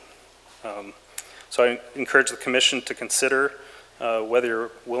seeing. So I encourage the commission to consider whether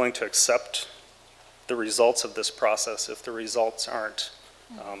you're willing to accept the results of this process if the results aren't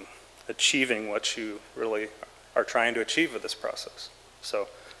achieving what you really are trying to achieve with this process. So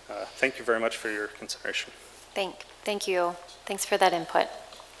thank you very much for your consideration. Thank you. Thanks for that input.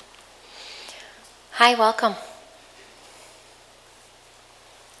 Hi, welcome.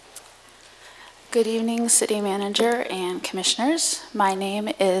 Good evening, City Manager and Commissioners. My name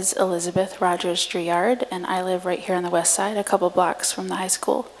is Elizabeth Rogers Driard, and I live right here on the west side, a couple blocks from the high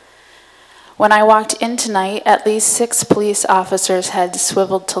school. When I walked in tonight, at least 6 police officers' heads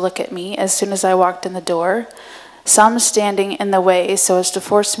swiveled to look at me as soon as I walked in the door, some standing in the way so as to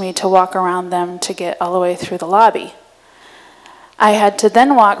force me to walk around them to get all the way through the lobby. I had to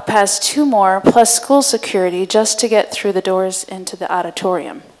then walk past 2 more, plus school security, just to get through the doors into the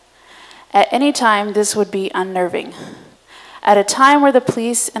auditorium. At any time, this would be unnerving. At a time where the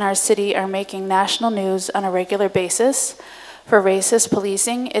police in our city are making national news on a regular basis for racist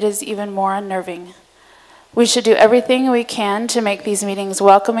policing, it is even more unnerving. We should do everything we can to make these meetings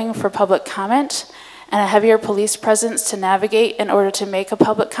welcoming for public comment and a heavier police presence to navigate in order to make a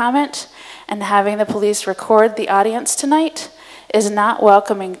public comment, and having the police record the audience tonight is not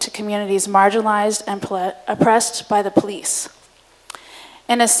welcoming to communities marginalized and oppressed by the police.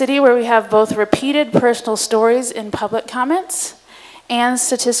 In a city where we have both repeated personal stories in public comments and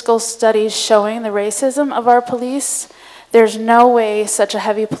statistical studies showing the racism of our police, there's no way such a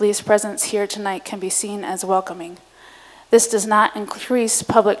heavy police presence here tonight can be seen as welcoming. This does not increase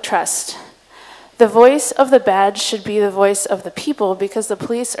public trust. The voice of the badge should be the voice of the people, because the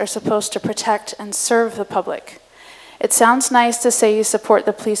police are supposed to protect and serve the public. It sounds nice to say you support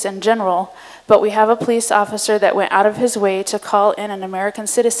the police in general, but we have a police officer that went out of his way to call in an American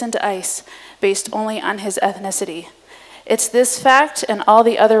citizen to ICE based only on his ethnicity. It's this fact and all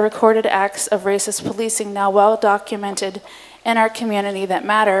the other recorded acts of racist policing now well documented in our community that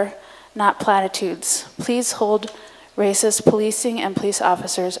matter, not platitudes. Please hold racist policing and police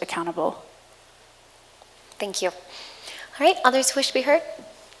officers accountable. Thank you. All right, others wish to be heard?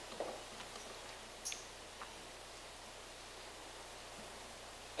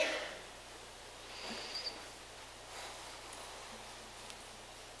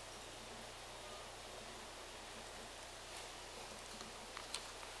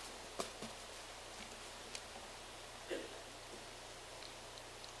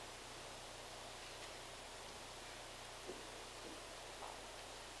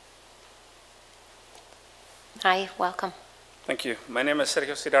 Hi, welcome. Thank you. My name is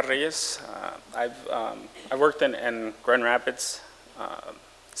Sergio Cira Reyes. I worked in Grand Rapids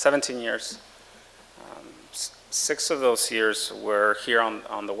 17 years. 6 of those years were here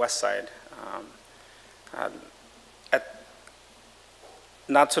on the west side.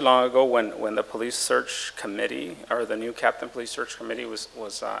 Not too long ago, when the police search committee, or the new Captain Police Search Committee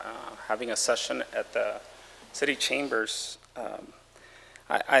was having a session at the city chambers,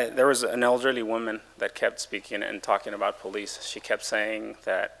 there was an elderly woman that kept speaking and talking about police. She kept saying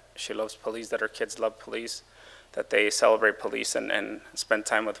that she loves police, that her kids love police, that they celebrate police and spend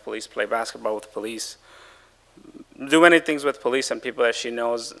time with police, play basketball with police, do many things with police and people that she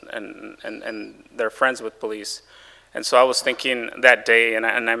knows, and they're friends with police. And so I was thinking that day, and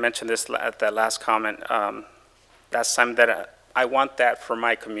I mentioned this at the last comment, last time, that I want that for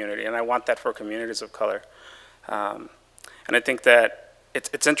my community, and I want that for communities of color. And I think that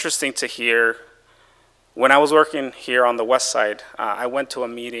it's interesting to hear, when I was working here on the west side, I went to a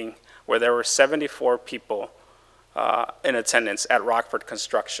meeting where there were 74 people in attendance at Rockford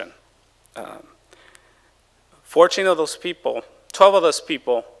Construction. 14 of those people, 12 of those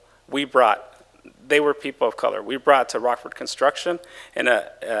people they were people of color. We brought to Rockford Construction, and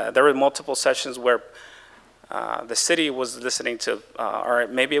there were multiple sessions where the city was listening to, or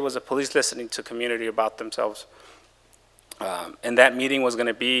maybe it was the police listening to community about themselves. And that meeting was going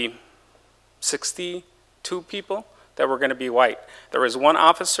to be 62 people that were going to be white. There was one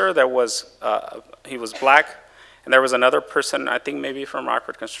officer that was, he was black, and there was another person, I think maybe from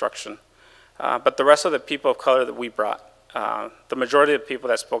Rockford Construction. But the rest of the people of color that we brought, the majority of the people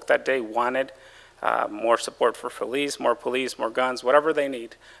that spoke that day wanted more support for police, more guns, whatever they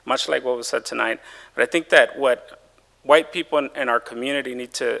need, much like what was said tonight. But I think that what white people in our community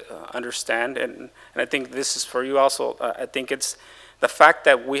need to understand, and I think this is for you also, I think it's the fact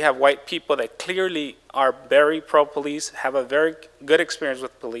that we have white people that clearly are very pro-police, have a very good experience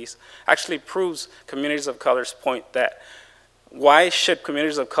with police, actually proves communities of color's point that why should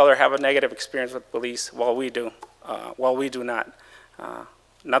communities of color have a negative experience with police while we do not?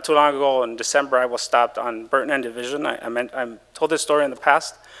 Not too long ago in December, I was stopped on Burton and Division. I told this story in the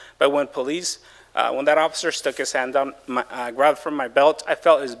past, but when when that officer stuck his hand down, grabbed from my belt, I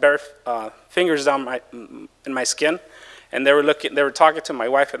felt his bare fingers down in my skin, and they were talking to my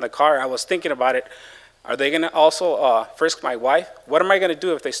wife in the car. I was thinking about it. Are they going to also frisk my wife? What am I going to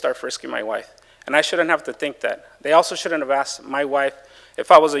do if they start frisking my wife? And I shouldn't have to think that. They also shouldn't have asked my wife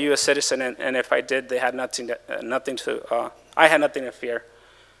if I was a U.S. citizen, and if I did, they had I had nothing to fear.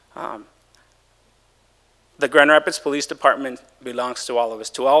 the Grand Rapids Police Department belongs to all of us,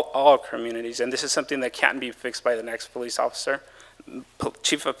 to all communities, and this is something that can't be fixed by the next police officer,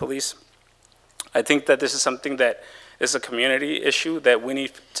 chief of police. I think that this is something that is a community issue that we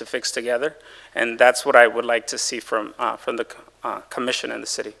need to fix together, and that's what I would like to see from the commission and the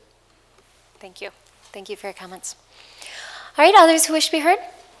city. Thank you. Thank you for your comments. All right, others who wish to be heard?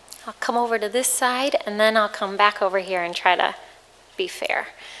 I'll come over to this side, and then I'll come back over here and try to be fair.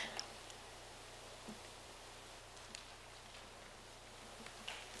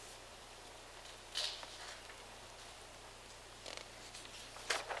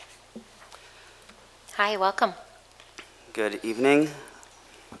 Hi, welcome. Good evening.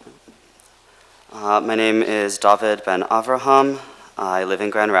 My name is David Ben Avraham. I live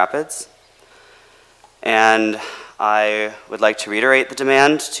in Grand Rapids. And I would like to reiterate the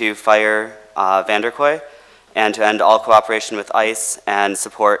demand to fire Vanderkoy and to end all cooperation with ICE and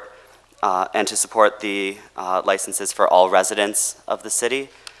to support the licenses for all residents of the city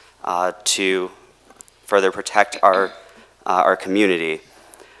to further protect our community.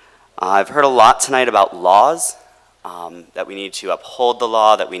 I've heard a lot tonight about laws, that we need to uphold the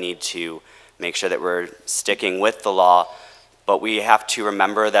law, that we need to make sure that we're sticking with the law, but we have to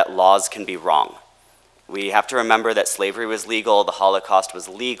remember that laws can be wrong. We have to remember that slavery was legal, the Holocaust was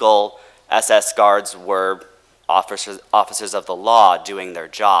legal, SS guards were officers of the law doing their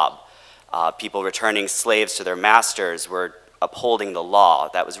job. People returning slaves to their masters were upholding the law.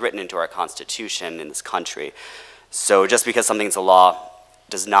 That was written into our Constitution in this country. So just because something's a law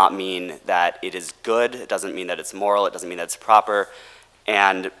does not mean that it is good, it doesn't mean that it's moral, it doesn't mean that it's proper,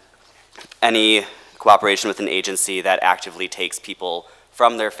 and any cooperation with an agency that actively takes people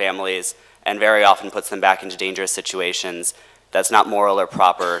from their families and very often puts them back into dangerous situations, that's not moral or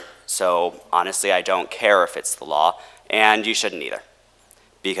proper. So honestly, I don't care if it's the law, and you shouldn't either,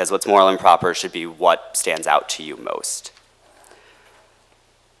 because what's moral and proper should be what stands out to you most.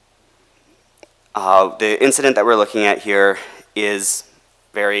 The incident that we're looking at here is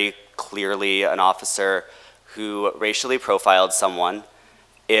very clearly an officer who racially profiled someone.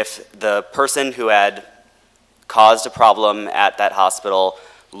 If the person who had caused a problem at that hospital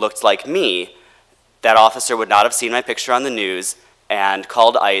looked like me, that officer would not have seen my picture on the news and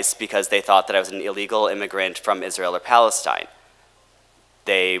called ICE because they thought that I was an illegal immigrant from Israel or Palestine.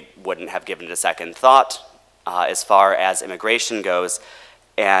 They wouldn't have given it a second thought as far as immigration goes,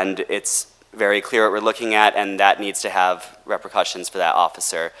 and it's very clear what we're looking at, and that needs to have repercussions for that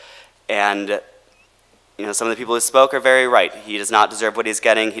officer. And you know, some of the people who spoke are very right. He does not deserve what he's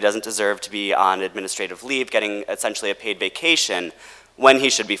getting. He doesn't deserve to be on administrative leave, getting essentially a paid vacation when he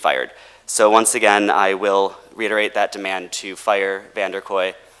should be fired. So once again, I will reiterate that demand to fire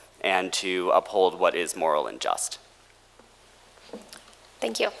Vanderkoy and to uphold what is moral and just.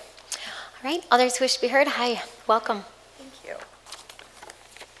 Thank you. All right, others who wish to be heard? Hi, welcome. Thank you.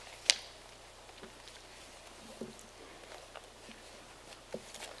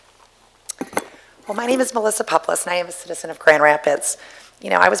 Well, my name is Melissa Puplis, and I am a citizen of Grand Rapids. You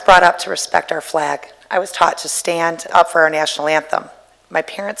know, I was brought up to respect our flag. I was taught to stand up for our national anthem. My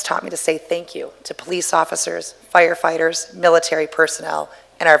parents taught me to say thank you to police officers, firefighters, military personnel,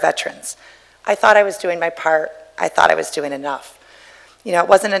 and our veterans. I thought I was doing my part. I thought I was doing enough. You know, it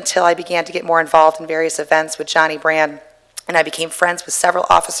wasn't until I began to get more involved in various events with Johnny Brand, and I became friends with several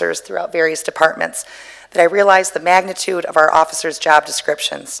officers throughout various departments, that I realized the magnitude of our officers' job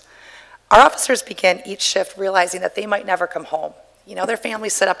descriptions. Our officers begin each shift realizing that they might never come home. You know, their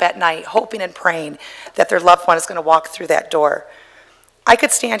families sit up at night hoping and praying that their loved one is going to walk through that door. I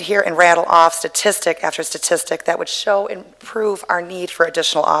could stand here and rattle off statistic after statistic that would show and prove our need for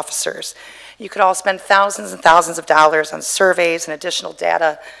additional officers. You could all spend thousands and thousands of dollars on surveys and additional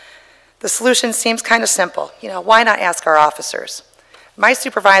data. The solution seems kind of simple. You know, why not ask our officers? My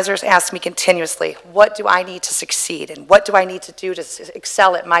supervisors ask me continuously, what do I need to succeed and what do I need to do to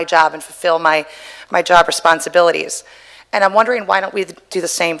excel at my job and fulfill my job responsibilities? And I'm wondering, why don't we do the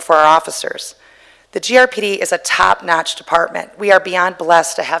same for our officers? The GRPD is a top-notch department. We are beyond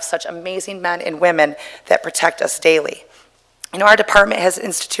blessed to have such amazing men and women that protect us daily. You know, our department has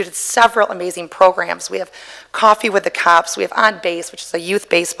instituted several amazing programs. We have Coffee with the Cops, we have On Base, which is a youth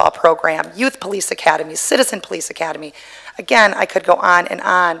baseball program, Youth Police Academy, Citizen Police Academy. Again, I could go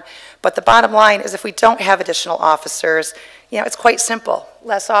on, but the bottom line is if we don't have additional officers, you know, it's quite simple.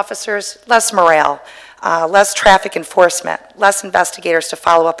 Less officers, less morale, less traffic enforcement, less investigators to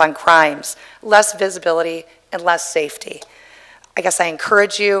follow up on crimes, less visibility, and less safety. I guess I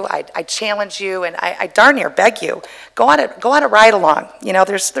encourage you, I challenge you, and I darn near beg you, go on a ride along. You know,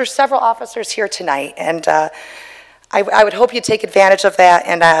 there's several officers here tonight, and I would hope you take advantage of that,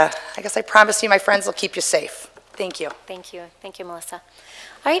 and I guess I promise you my friends will keep you safe. Thank you. Thank you. Thank you, Melissa.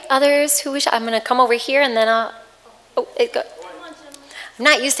 All right, others who wish, I'm going to come over here and then I'll, I'm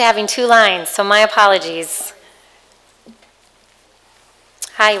not used to having 2 lines, so my apologies.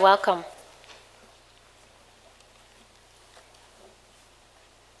 Hi, welcome.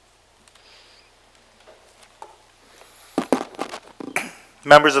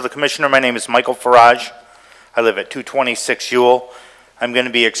 Members of the Commissioner, my name is Michael Farage. I live at 226 Ewell. I'm going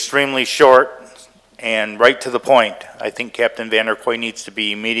to be extremely short and right to the point. I think Captain Vanderkoy needs to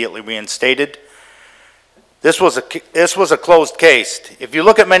be immediately reinstated. This was a closed case. If you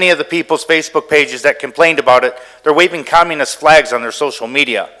look at many of the people's Facebook pages that complained about it, they're waving communist flags on their social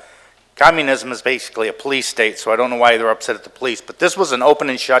media. Communism is basically a police state, so I don't know why they're upset at the police, but this was an open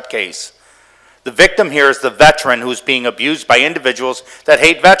and shut case. The victim here is the veteran who's being abused by individuals that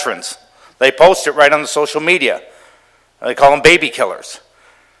hate veterans. They post it right on the social media. They call them baby killers.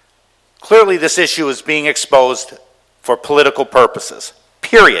 Clearly this issue is being exposed for political purposes,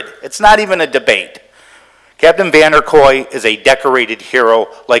 period. It's not even a debate. Captain Vanderkoy is a decorated hero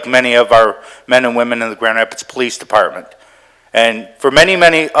like many of our men and women in the Grand Rapids Police Department. And for many,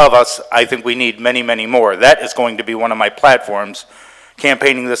 many of us, I think we need many, many more. That is going to be one of my platforms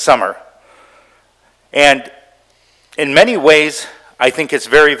campaigning this summer. And in many ways, I think it's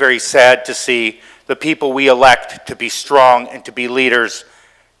very, very sad to see the people we elect to be strong and to be leaders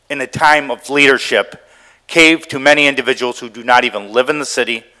in a time of leadership cave to many individuals who do not even live in the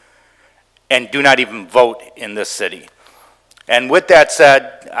city and do not even vote in this city. And with that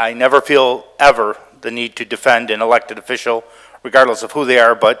said, I never feel ever the need to defend an elected official, regardless of who they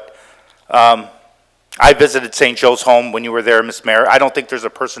are, but I visited St. Joe's home when you were there, Ms. Mayor. I don't think there's a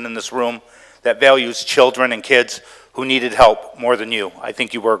person in this room that values children and kids who needed help more than you. I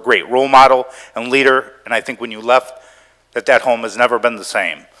think you were a great role model and leader, and I think when you left, that home has never been the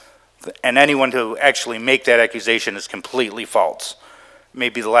same. And anyone to actually make that accusation is completely false.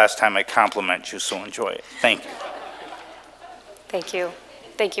 Maybe the last time I compliment you, so enjoy it. Thank you. Thank you.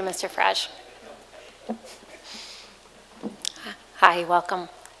 Thank you, Mr. Farage. Hi, welcome.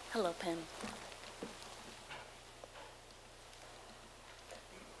 Hello, Penny.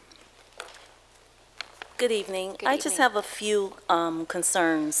 Good evening. I just have a few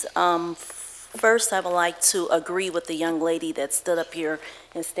concerns. First, I would like to agree with the young lady that stood up here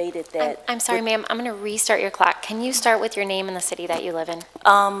and stated that... I'm sorry, ma'am. I'm going to restart your clock. Can you start with your name and the city that you live in?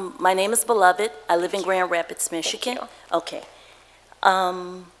 My name is Beloved. I live in Grand Rapids, Michigan. Okay.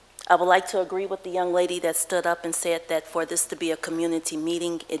 I would like to agree with the young lady that stood up and said that for this to be a community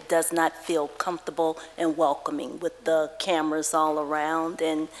meeting, it does not feel comfortable and welcoming with the cameras all around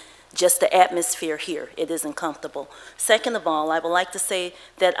and just the atmosphere here. It isn't comfortable. Second of all, I would like to say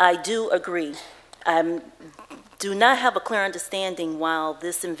that I do agree. I do not have a clear understanding while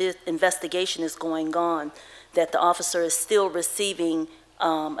this investigation is going on that the officer is still receiving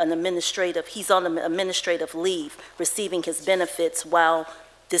he's on an administrative leave, receiving his benefits while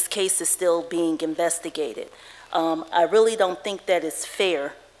this case is still being investigated. I really don't think that it's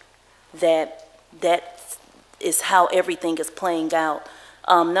fair that is how everything is playing out.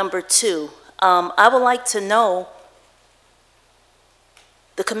 Number two, I would like to know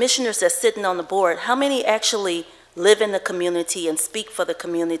the commissioners that's sitting on the board, how many actually live in the community and speak for the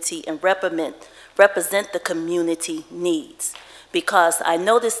community and represent the community needs? Because I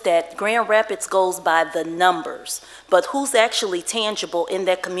noticed that Grand Rapids goes by the numbers, but who's actually tangible in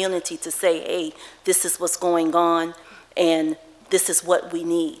that community to say, hey, this is what's going on and this is what we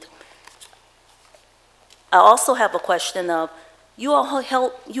need? I also have a question of, you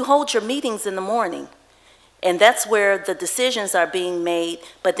hold your meetings in the morning, and that's where the decisions are being made,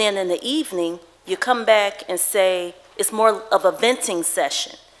 but then in the evening, you come back and say it's more of a venting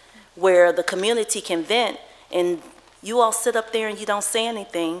session where the community can vent, and you all sit up there and you don't say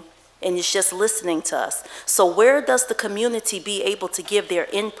anything, and it's just listening to us. So where does the community be able to give their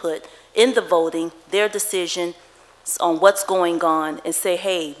input in the voting, their decision on what's going on, and say,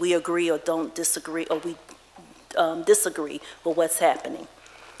 hey, we agree or don't disagree, or we disagree with what's happening?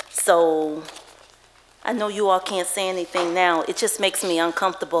 So I know you all can't say anything now. It just makes me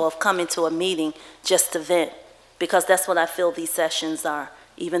uncomfortable of coming to a meeting just to vent, because that's what I feel these sessions are.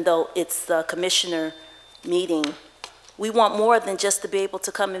 Even though it's the commissioner meeting, we want more than just to be able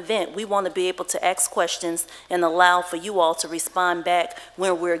to come and vent. We want to be able to ask questions and allow for you all to respond back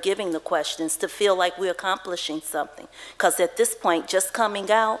when we're giving the questions, to feel like we're accomplishing something. Because at this point, just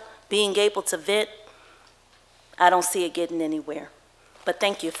coming out, being able to vent, I don't see it getting anywhere. But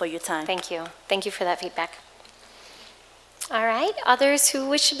thank you for your time. Thank you. Thank you for that feedback. All right, others who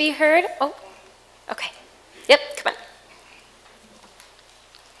wish to be heard? Oh, okay. Yep, come on.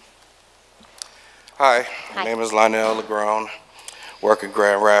 Hi, my name is Lionel Legrone, work in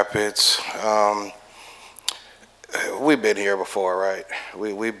Grand Rapids. We've been here before, right?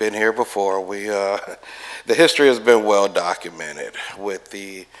 We've been here before. The history has been well documented with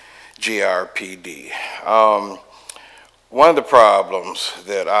the GRPD. One of the problems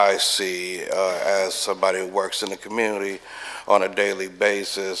that I see as somebody who works in the community on a daily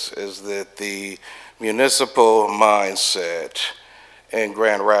basis is that the municipal mindset in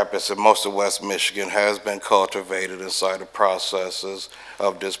Grand Rapids and most of West Michigan has been cultivated inside the processes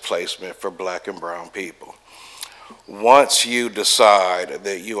of displacement for black and brown people. Once you decide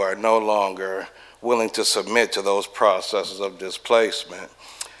that you are no longer willing to submit to those processes of displacement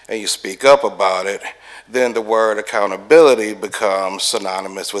and you speak up about it, then the word accountability becomes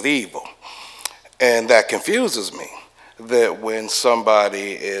synonymous with evil. And that confuses me, that when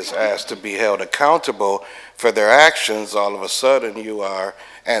somebody is asked to be held accountable for their actions, all of a sudden you are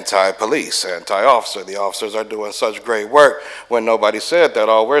anti-police, anti-officer. The officers are doing such great work. When nobody said that,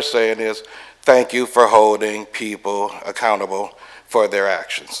 all we're saying is, thank you for holding people accountable for their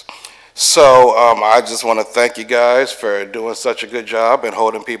actions. So I just want to thank you guys for doing such a good job and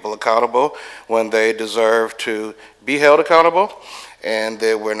holding people accountable when they deserve to be held accountable. And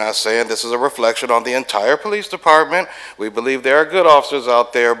that we're not saying this is a reflection on the entire police department. We believe there are good officers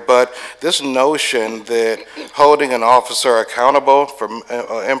out there, but this notion that holding an officer accountable for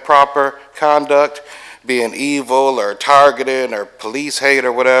improper conduct, being evil or targeted or police hate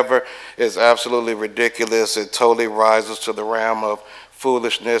or whatever, is absolutely ridiculous. It totally rises to the realm of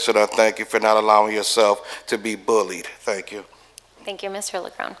foolishness, and I thank you for not allowing yourself to be bullied. Thank you. Thank you, Mr.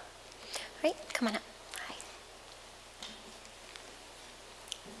 Legrone. All right, come on up.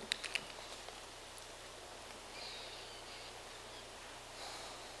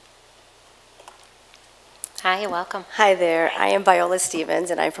 Hi, welcome. Hi there. I am Viola Stevens,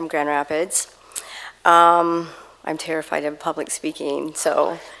 and I'm from Grand Rapids. I'm terrified of public speaking,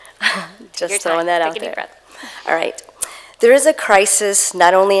 so just throwing that out there. Take a deep breath. All right. There is a crisis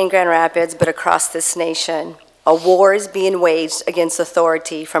not only in Grand Rapids, but across this nation. A war is being waged against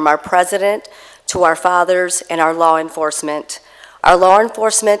authority from our president to our fathers and our law enforcement. Our law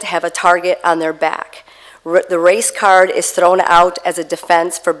enforcement have a target on their back. The race card is thrown out as a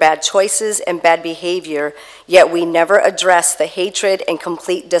defense for bad choices and bad behavior, yet we never address the hatred and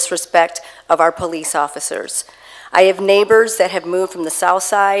complete disrespect of our police officers. I have neighbors that have moved from the south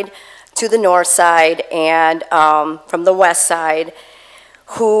side to the north side and from the west side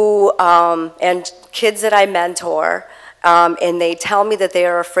who, and kids that I mentor, and they tell me that they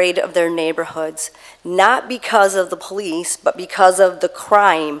are afraid of their neighborhoods, not because of the police, but because of the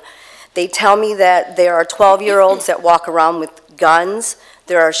crime. They tell me that there are 12-year-olds that walk around with guns,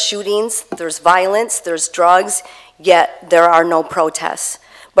 there are shootings, there's violence, there's drugs, yet there are no protests.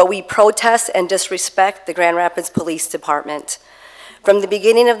 But we protest and disrespect the Grand Rapids Police Department. From the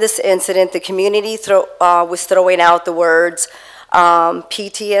beginning of this incident, the community was throwing out the words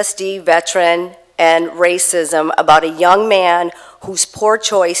PTSD, veteran, and racism about a young man whose poor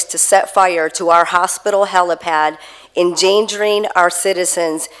choice to set fire to our hospital helipad, endangering our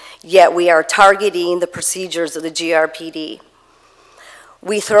citizens, yet we are targeting the procedures of the GRPD.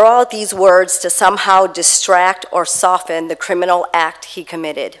 We throw out these words to somehow distract or soften the criminal act he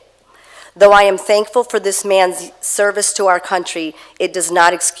committed. Though I am thankful for this man's service to our country, it does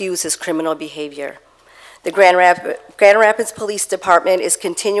not excuse his criminal behavior. The Grand Rapids Police Department is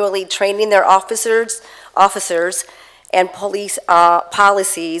continually training their officers and police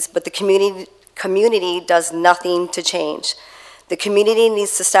policies, but the community does nothing to change. The community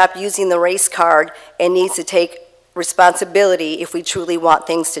needs to stop using the race card and needs to take responsibility if we truly want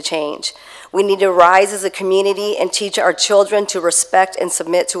things to change. We need to rise as a community and teach our children to respect and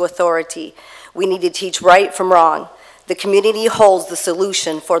submit to authority. We need to teach right from wrong. The community holds the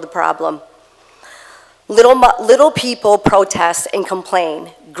solution for the problem. Little people protest and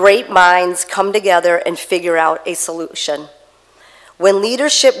complain. Great minds come together and figure out a solution. When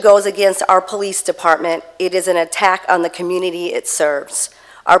leadership goes against our police department, it is an attack on the community it serves.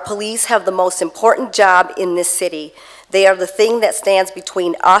 Our police have the most important job in this city. They are the thing that stands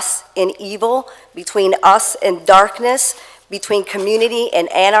between us and evil, between us and darkness, between community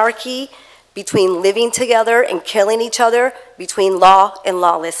and anarchy, between living together and killing each other, between law and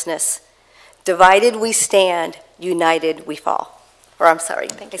lawlessness. Divided we stand, united we fall. Or I'm sorry,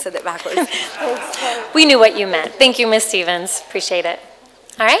 I said that backwards. We knew what you meant. Thank you, Ms. Stevens. Appreciate it.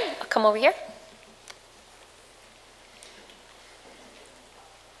 All right, I'll come over here.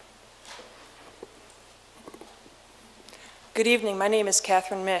 Good evening. My name is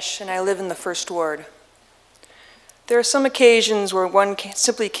Catherine Mish, and I live in the First Ward. There are some occasions where one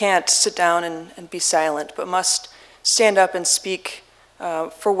simply can't sit down and be silent, but must stand up and speak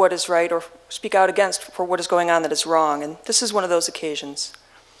for what is right, or speak out against for what is going on that is wrong, and this is one of those occasions.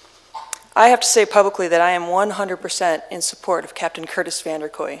 I have to say publicly that I am 100% in support of Captain Curtis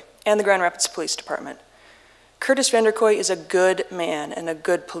Vanderkoy and the Grand Rapids Police Department. Curtis Vanderkoy is a good man and a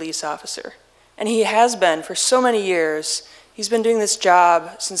good police officer, and he has been for so many years. He's been doing this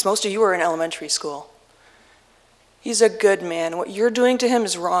job since most of you were in elementary school. He's a good man. What you're doing to him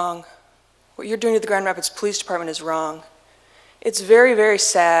is wrong. What you're doing to the Grand Rapids Police Department is wrong. It's very, very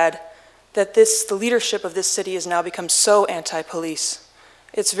sad that the leadership of this city has now become so anti-police.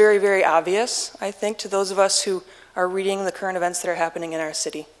 It's very, very obvious, I think, to those of us who are reading the current events that are happening in our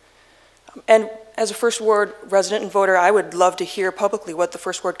city. And as a First Ward resident and voter, I would love to hear publicly what the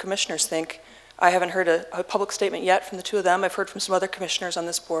First Ward commissioners think. I haven't heard a public statement yet from the two of them. I've heard from some other commissioners on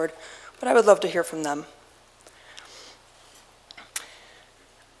this board, but I would love to hear from them.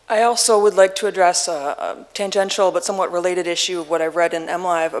 I also would like to address a tangential but somewhat related issue of what I've read in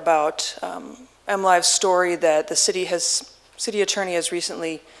MLive about MLive's story that the city attorney has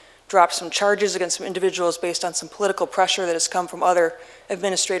recently dropped some charges against some individuals based on some political pressure that has come from other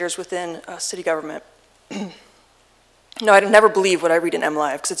administrators within city government. No, I'd never believe what I read in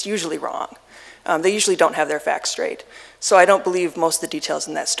MLive because it's usually wrong. They usually don't have their facts straight. So I don't believe most of the details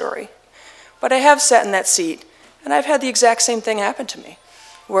in that story. But I have sat in that seat and I've had the exact same thing happen to me,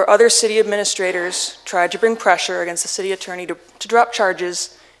 where other city administrators tried to bring pressure against the city attorney to drop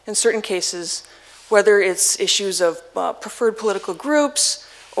charges in certain cases, whether it's issues of preferred political groups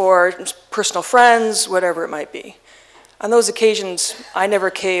or personal friends, whatever it might be. On those occasions, I never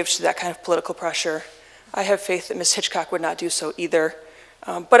caved to that kind of political pressure. I have faith that Ms. Hitchcock would not do so either.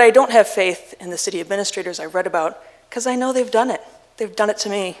 But I don't have faith in the city administrators I read about because I know they've done it. They've done it to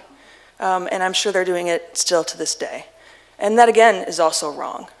me. And I'm sure they're doing it still to this day. And that, again, is also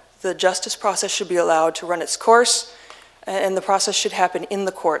wrong. The justice process should be allowed to run its course, and the process should happen in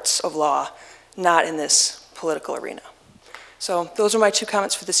the courts of law, not in this political arena. So those are my two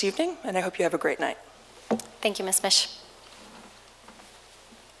comments for this evening, and I hope you have a great night. Thank you, Ms. Mish.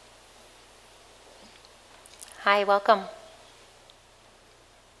 Hi, welcome.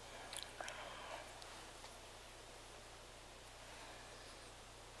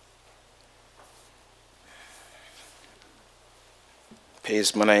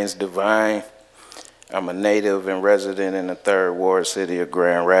 Peace, my name is Divine. I'm a native and resident in the 3rd Ward city of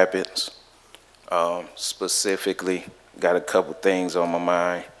Grand Rapids. Specifically, got a couple things on my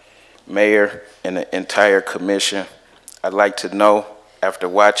mind. Mayor and the entire commission, I'd like to know, after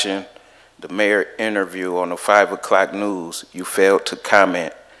watching the mayor interview on the 5 o'clock news, you failed to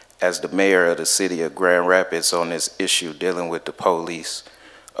comment as the mayor of the city of Grand Rapids on this issue dealing with the police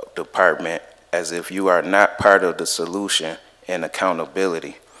department, as if you are not part of the solution and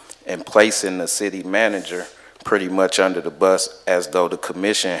accountability, and placing the city manager pretty much under the bus as though the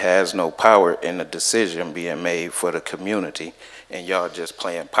commission has no power in the decision being made for the community, and y'all just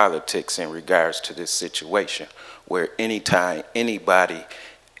playing politics in regards to this situation, where anytime anybody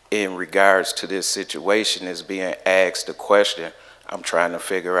in regards to this situation is being asked a question, I'm trying to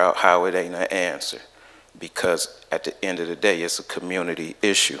figure out how it ain't an answer, because at the end of the day, it's a community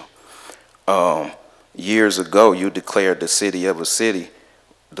issue. Years ago, you declared the city of a city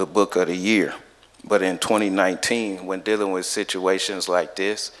the book of the year. But in 2019, when dealing with situations like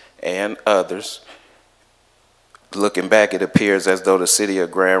this and others, looking back, it appears as though the city of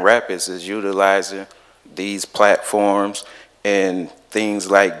Grand Rapids is utilizing these platforms and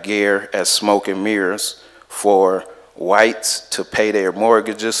things like gear as smoke and mirrors for whites to pay their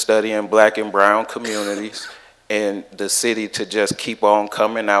mortgages studying black and brown communities, and the city to just keep on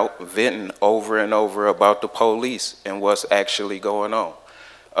coming out, venting over and over about the police and what's actually going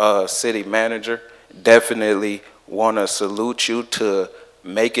on. City manager, definitely want to salute you to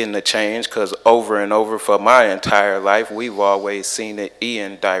making the change, because over and over for my entire life, we've always seen it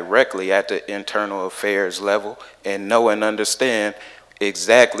in directly at the internal affairs level, and know and understand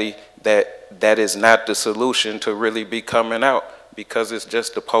exactly that that is not the solution to really be coming out, because it's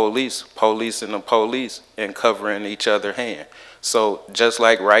just the police and the police and covering each other's hand. So just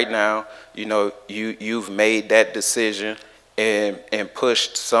like right now, you know, you've made that decision and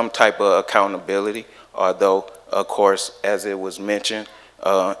pushed some type of accountability, although, of course, as it was mentioned,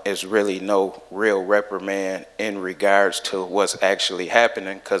 there's really no real reprimand in regards to what's actually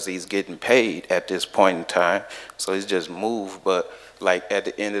happening, because he's getting paid at this point in time. So he's just moved. But like at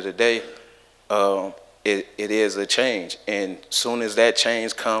the end of the day, it is a change. And soon as that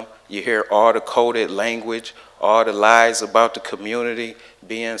change comes, you hear all the coded language, all the lies about the community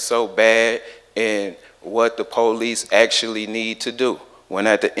being so bad, and what the police actually need to do. When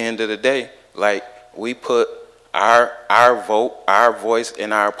at the end of the day, like, we put our vote, our voice,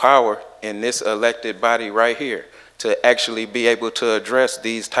 and our power in this elected body right here to actually be able to address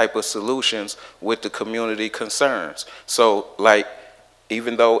these type of solutions with the community concerns. So, like,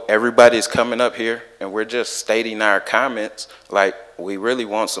 even though everybody's coming up here and we're just stating our comments, like, we really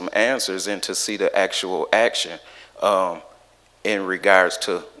want some answers and to see the actual action in regards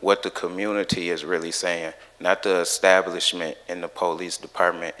to what the community is really saying, not the establishment and the police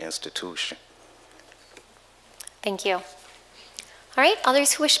department institution. Thank you. All right,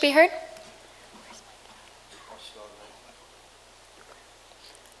 others who wish to be heard?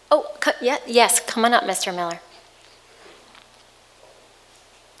 Oh, yeah, yes, come on up, Mr. Miller.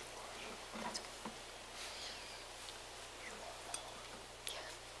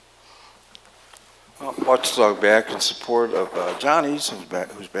 Watchdog back in support of Johnny's, who's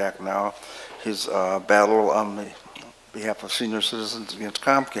back now, his battle on the behalf of senior citizens against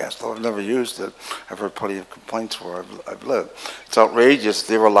Comcast. Though I've never used it, I've heard plenty of complaints where I've lived. It's outrageous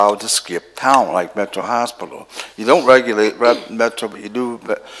they're allowed to skip town, like Metro Hospital. You don't regulate Metro, but you do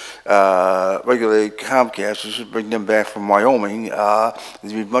regulate Comcast. You should bring them back from Wyoming.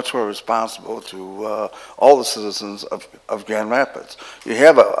 They'd be much more responsible to all the citizens of Grand Rapids. You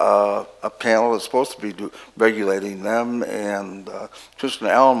have a panel that's supposed to be regulating them, and Tristan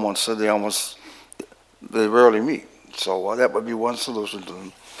Allen once said they rarely meet. So that would be one solution to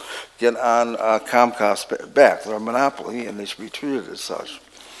them. Get on Comcast back. They're a monopoly, and they should be treated as such.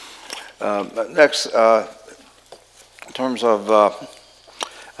 Next, in terms of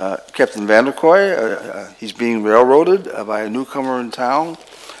Captain Vanderkoy, he's being railroaded by a newcomer in town.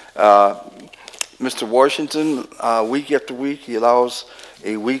 Mr. Washington, week after week, he allows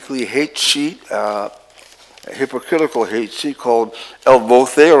a weekly hate sheet, a hypocritical hate sheet called El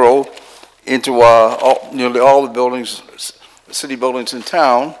Vocero, into nearly all the buildings, city buildings in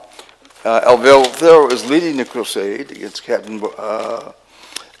town. El Vocero is leading the crusade against Captain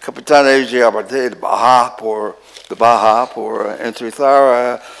Capitán de Baja por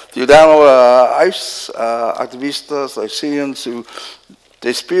entrevistar ciudadanos activistas decían su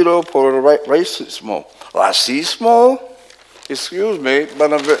despido por racismo. Racismo? Excuse me,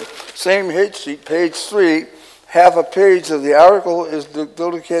 but on the same hate sheet, page 3, half a page of the article is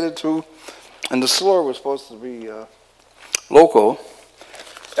dedicated to, and the slur was supposed to be loco.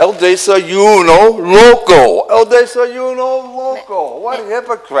 El desayuno loco. El desayuno loco. What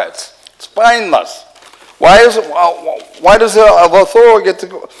hypocrites. Spineless. Why does El Vocero get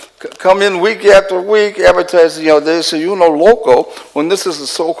to come in week after week advertising, desayuno loco, when this is a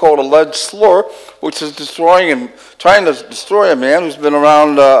so-called alleged slur, which is trying to destroy a man who's been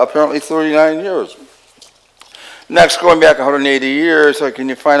around apparently 39 years. Next, going back 180 years, can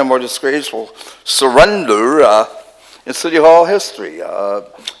you find a more disgraceful surrender in City Hall history?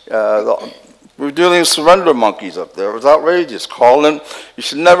 We're dealing with surrender monkeys up there. It was outrageous. Calling, you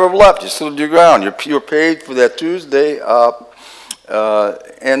should never have left. You stood your ground. You're paid for that Tuesday,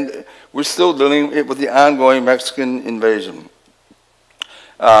 and we're still dealing with the ongoing Mexican invasion.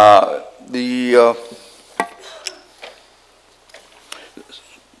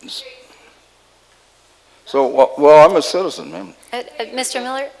 So, well, I'm a citizen, man. Mr.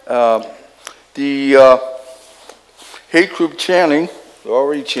 Miller? The hate group chanting,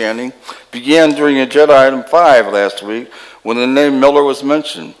 already chanting, began during Agenda Item 5 last week when the name Miller was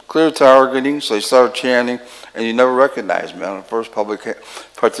mentioned. Clear targeting, so they started chanting, and you never recognized me on the first public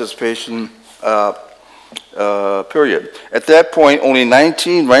participation period. At that point, only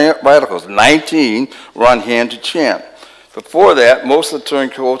 19 radicals, 19, were on hand to chant. Before that, most of the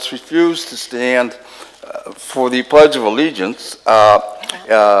turncoats refused to stand for the Pledge of Allegiance.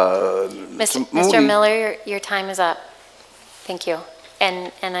 Mr. Miller, your time is up. Thank you.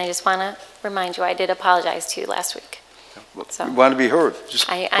 And I just want to remind you, I did apologize to you last week. So you want to be heard. Just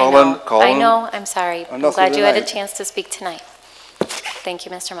I call in. know. I'm sorry. I'm glad you had a chance to speak tonight. Thank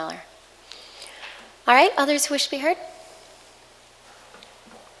you, Mr. Miller. All right, others who wish to be heard?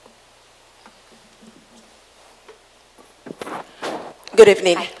 Good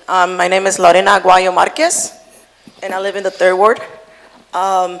evening. My name is Lorena Aguayo Marquez, and I live in the 3rd Ward.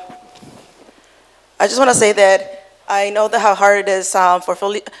 I just want to say that I know how hard it is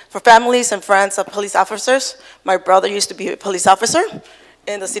for families and friends of police officers. My brother used to be a police officer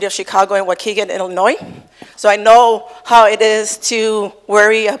in the city of Chicago and Waukegan, Illinois. So I know how it is to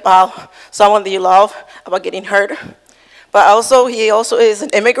worry about someone that you love, about getting hurt. But also, he also is an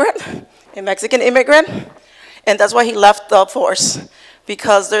immigrant, a Mexican immigrant, and that's why he left the force.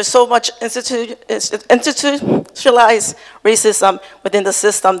 because there's so much institutionalized racism within the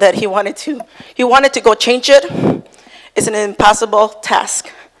system that he wanted to go change it. It's an impossible task.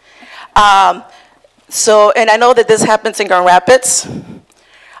 And I know that this happens in Grand Rapids.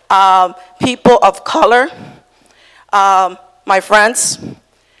 People of color, my friends,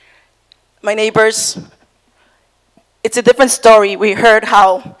 my neighbors, it's a different story. We heard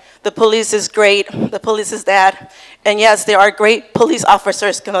how the police is great, the police is that, and yes, there are great police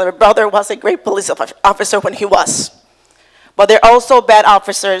officers. My brother was a great police officer when he was. But there are also bad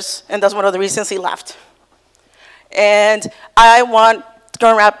officers, and that's one of the reasons he left. And I want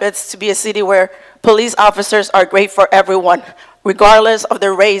Grand Rapids to be a city where police officers are great for everyone, regardless of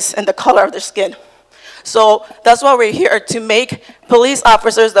their race and the color of their skin. So that's why we're here, to make police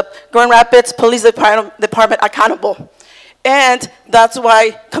officers, the Grand Rapids Police Department accountable. And that's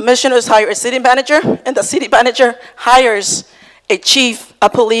why commissioners hire a city manager, and the city manager hires a chief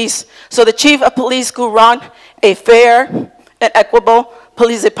of police. So the chief of police could run a fair and equitable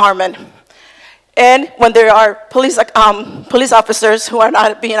police department. And when there are police officers who are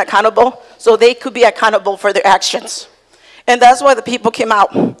not being accountable, so they could be accountable for their actions. And that's why the people came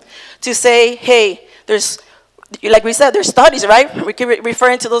out to say, hey, like we said, there's studies, right? We keep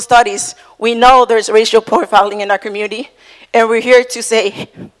referring to those studies. We know there's racial profiling in our community, and we're here to say,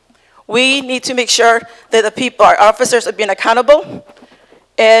 we need to make sure that the people, our officers, are being accountable,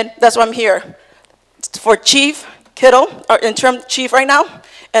 and that's why I'm here. For Chief Kittle, our interim chief right now,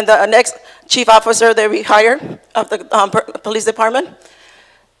 and the next chief officer that we hire of the police department,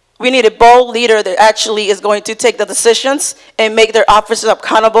 we need a bold leader that actually is going to take the decisions and make their officers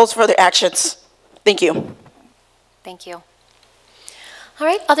accountable for their actions. Thank you. Thank you. All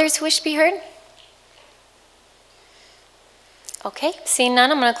right, others who wish to be heard? Okay, seeing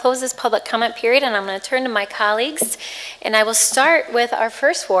none, I'm going to close this public comment period, and I'm going to turn to my colleagues. And I will start with our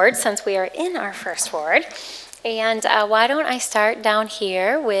first ward, since we are in our first ward. And why don't I start down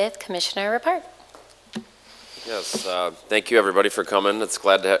here with Commissioner Rappart? Yes, thank you everybody for coming. It's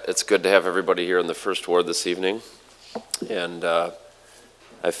good to have everybody here in the first ward this evening. And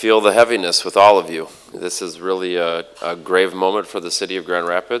I feel the heaviness with all of you. This is really a grave moment for the city of Grand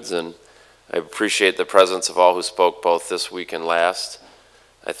Rapids, and I appreciate the presence of all who spoke both this week and last.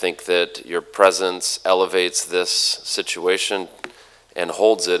 I think that your presence elevates this situation and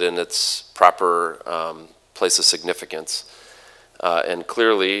holds it in its proper place of significance. And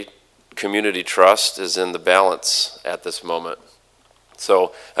clearly, community trust is in the balance at this moment.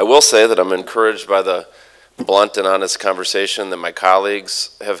 So I will say that I'm encouraged by the blunt and honest conversation that my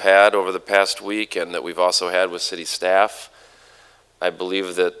colleagues have had over the past week, and that we've also had with city staff. I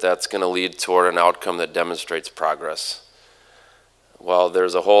believe that that's going to lead toward an outcome that demonstrates progress. While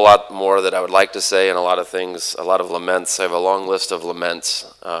there's a whole lot more that I would like to say, and a lot of things, a lot of laments, I have a long list of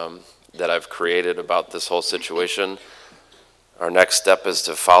laments that I've created about this whole situation. Our next step is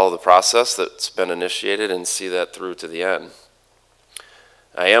to follow the process that's been initiated and see that through to the end.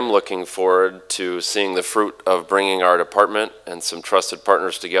 I am looking forward to seeing the fruit of bringing our department and some trusted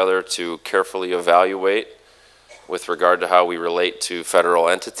partners together to carefully evaluate with regard to how we relate to federal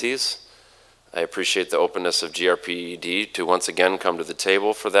entities. I appreciate the openness of GRPD to once again come to the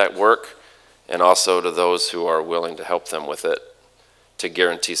table for that work, and also to those who are willing to help them with it to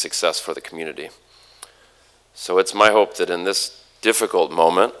guarantee success for the community. So it's my hope that in this difficult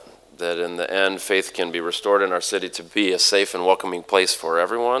moment, that in the end, faith can be restored in our city to be a safe and welcoming place for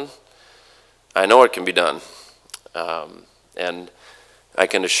everyone. I know it can be done. And I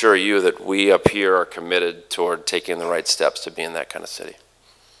can assure you that we up here are committed toward taking the right steps to be in that kind of city.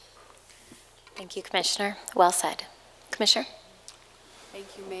 Thank you, Commissioner. Well said. Commissioner?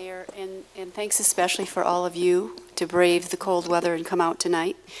 Thank you, Mayor, and thanks especially for all of you to brave the cold weather and come out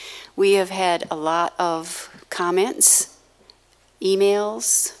tonight. We have had a lot of comments,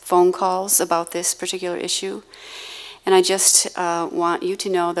 emails, phone calls about this particular issue, and I just want you to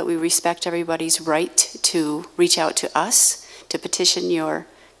know that we respect everybody's right to reach out to us to petition your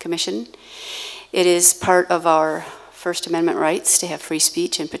commission. It is part of our First Amendment rights to have free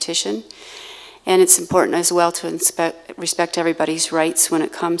speech and petition. And it's important as well to respect everybody's rights when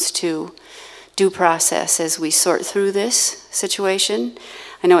it comes to due process as we sort through this situation.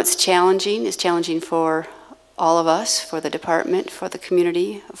 I know it's challenging. It's challenging for all of us, for the department, for the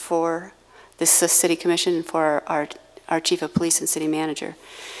community, for the city commission, and for our chief of police and city manager.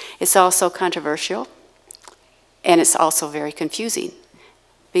 It's also controversial. And it's also very confusing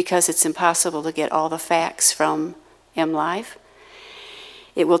because it's impossible to get all the facts from MLive.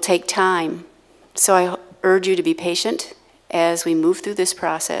 It will take time. So I urge you to be patient as we move through this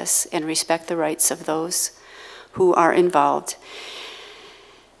process and respect the rights of those who are involved.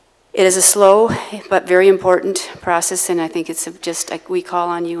 It is a slow but very important process, and I think it's just like we call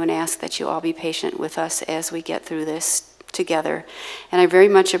on you and ask that you all be patient with us as we get through this together. And I very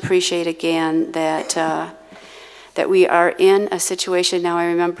much appreciate again that that we are in a situation now. I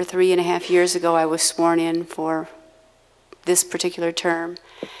remember 3.5 years ago I was sworn in for this particular term,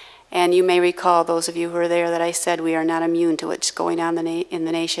 and you may recall, those of you who were there, that I said we are not immune to what's going on in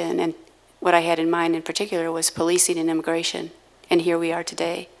the nation, and what I had in mind in particular was policing and immigration, and here we are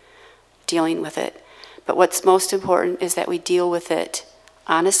today dealing with it. But what's most important is that we deal with it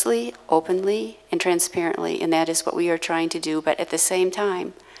honestly, openly, and transparently, and that is what we are trying to do. But at the same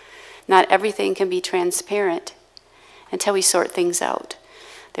time, not everything can be transparent until we sort things out.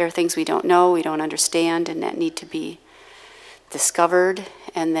 There are things we don't know, we don't understand, and that need to be discovered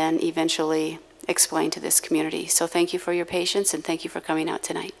and then eventually explained to this community. So thank you for your patience, and thank you for coming out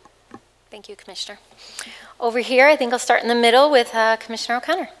tonight. Thank you, Commissioner. Over here, I think I'll start in the middle with Commissioner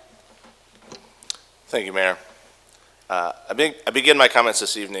O'Connor. Thank you, Mayor. I begin my comments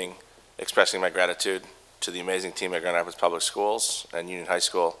this evening expressing my gratitude to the amazing team at Grand Rapids Public Schools and Union High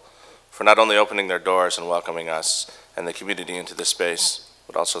School for not only opening their doors and welcoming us and the community into this space,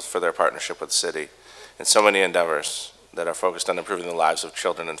 but also for their partnership with the city in so many endeavors that are focused on improving the lives of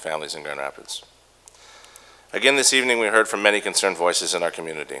children and families in Grand Rapids. Again, this evening we heard from many concerned voices in our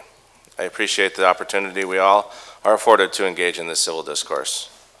community. I appreciate the opportunity we all are afforded to engage in this civil discourse.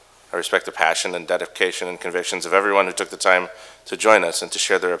 I respect the passion and dedication and convictions of everyone who took the time to join us and to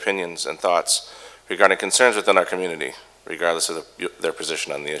share their opinions and thoughts regarding concerns within our community, regardless of their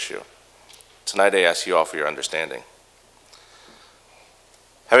position on the issue. Tonight I ask you all for your understanding.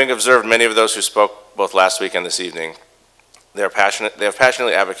 Having observed many of those who spoke both last week and this evening, they have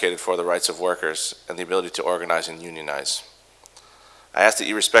passionately advocated for the rights of workers and the ability to organize and unionize. I ask that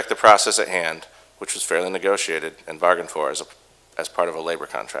you respect the process at hand, which was fairly negotiated and bargained for as part of a labor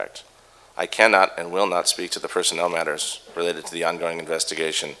contract. I cannot and will not speak to the personnel matters related to the ongoing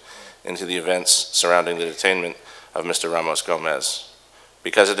investigation into the events surrounding the detainment of Mr. Ramos Gomez,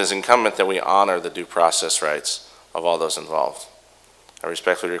 because it is incumbent that we honor the due process rights of all those involved. I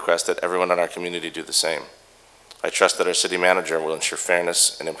respectfully request that everyone in our community do the same. I trust that our city manager will ensure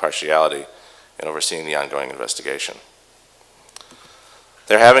fairness and impartiality in overseeing the ongoing investigation.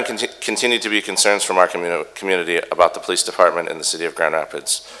 There have and continue to be concerns from our community about the police department in the city of Grand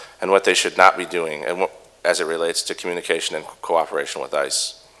Rapids and what they should not be doing as it relates to communication and cooperation with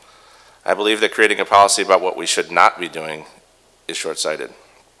ICE. I believe that creating a policy about what we should not be doing is short-sighted.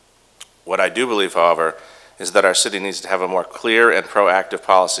 What I do believe, however, is that our city needs to have a more clear and proactive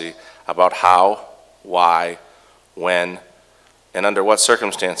policy about how, why, when, and under what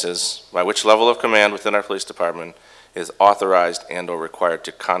circumstances, by which level of command within our police department is authorized and or required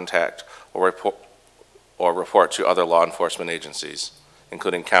to contact or report to other law enforcement agencies,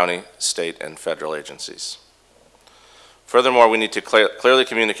 including county, state, and federal agencies. Furthermore, we need to clearly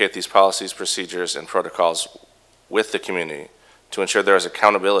communicate these policies, procedures, and protocols with the community to ensure there is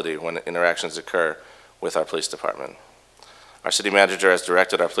accountability when interactions occur with our police department. Our city manager has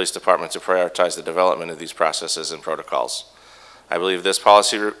directed our police department to prioritize the development of these processes and protocols. I believe this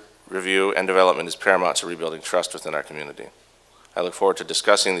policy review and development is paramount to rebuilding trust within our community. I look forward to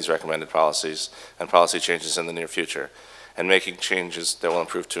discussing these recommended policies and policy changes in the near future and making changes that will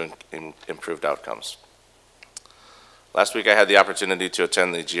improve to improved outcomes. Last week I had the opportunity to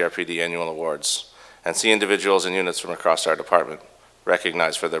attend the GRPD annual awards and see individuals and units from across our department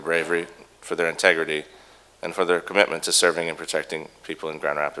recognized for their bravery, for their integrity, and for their commitment to serving and protecting people in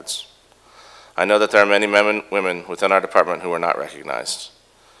Grand Rapids. I know that there are many men and women within our department who are not recognized,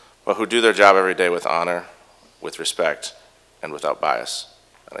 but who do their job every day with honor, with respect, and without bias.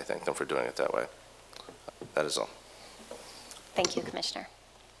 And I thank them for doing it that way. That is all. Thank you, Commissioner.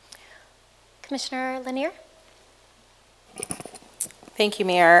 Commissioner Lanier? Thank you,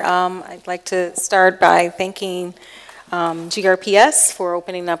 Mayor. I'd like to start by thanking GRPS for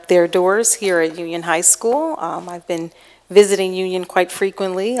opening up their doors here at Union High School. I've been visiting Union quite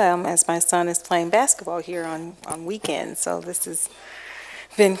frequently as my son is playing basketball here on weekends. So this has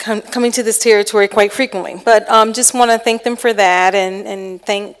been coming to this territory quite frequently. But just want to thank them for that and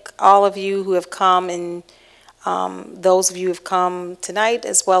thank all of you who have come, and those of you who have come tonight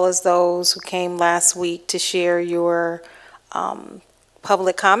as well as those who came last week to share your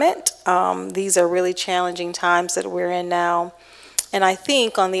public comment. These are really challenging times that we're in now. And I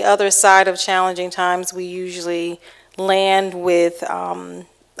think on the other side of challenging times, we usually land with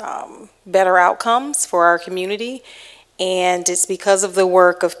better outcomes for our community. And it's because of the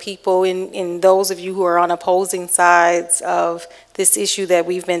work of people in those of you who are on opposing sides of this issue that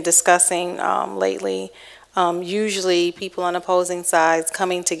we've been discussing lately. Usually, people on opposing sides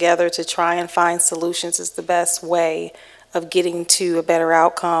coming together to try and find solutions is the best way of getting to a better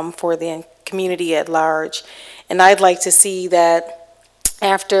outcome for the community at large. And I'd like to see that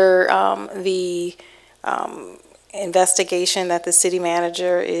after the investigation that the city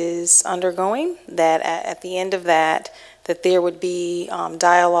manager is undergoing, that at the end of that, that there would be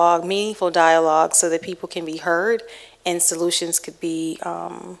dialogue, meaningful dialogue, so that people can be heard and solutions could be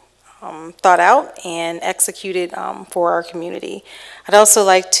thought out and executed for our community. I'd also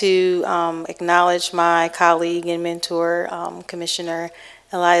like to acknowledge my colleague and mentor, Commissioner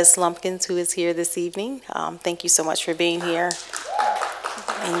Elias Lumpkins, who is here this evening. Thank you so much for being here,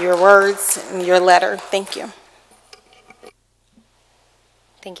 and your words and your letter. Thank you.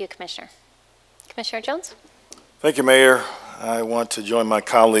 Thank you, Commissioner. Commissioner Jones? Thank you, Mayor. I want to join my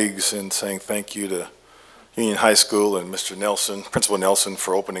colleagues in saying thank you to Union High School and Mr. Nelson, Principal Nelson,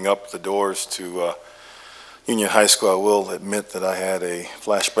 for opening up the doors to Union High School. I will admit that I had a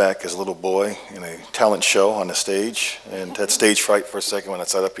flashback as a little boy in a talent show on the stage, and had stage fright for a second when I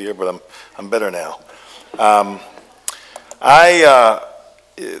sat up here, but I'm better now.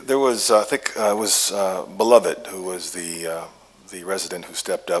 There was, I think, it was Beloved, who was the resident who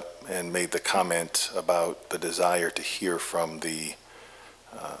stepped up and made the comment about the desire to hear from the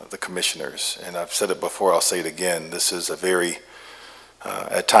commissioners. And I've said it before, I'll say it again. This is a very,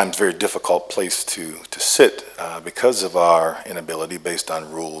 at times, very difficult place to sit because of our inability, based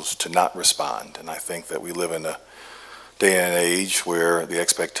on rules, to not respond. And I think that we live in a day and age where the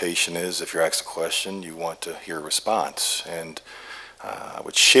expectation is, if you're asked a question, you want to hear a response. And I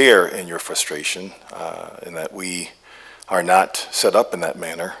would share in your frustration in that we are not set up in that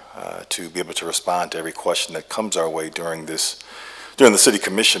manner to be able to respond to every question that comes our way during the city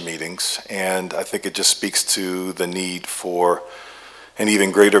commission meetings. And I think it just speaks to the need for an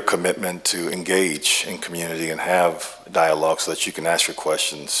even greater commitment to engage in community and have dialogue so that you can ask your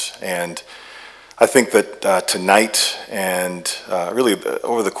questions. And I think that tonight and really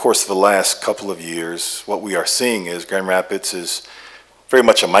over the course of the last couple of years, what we are seeing is Grand Rapids is very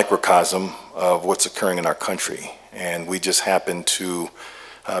much a microcosm of what's occurring in our country. And we just happen to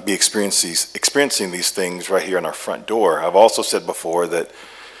be experiencing these things right here in our front door. I've also said before that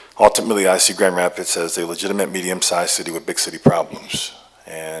ultimately I see Grand Rapids as a legitimate medium-sized city with big city problems.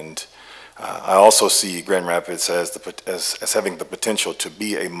 And I also see Grand Rapids as having the potential to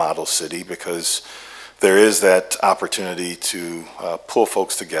be a model city, because there is that opportunity to pull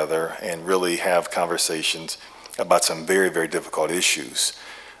folks together and really have conversations about some very, very difficult issues.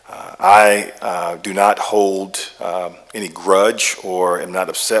 I do not hold any grudge or am not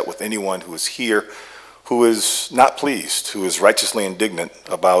upset with anyone who is here who is not pleased, who is righteously indignant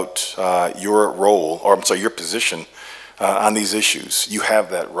about your role, or I'm sorry, your position on these issues. You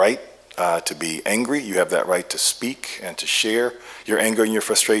have that right to be angry. You have that right to speak and to share your anger and your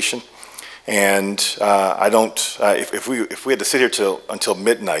frustration. And I don't, if we had to sit here until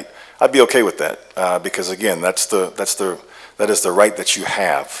midnight, I'd be okay with that, because again, that is the right that you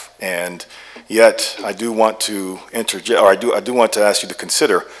have. And yet, I do want to I do want to ask you to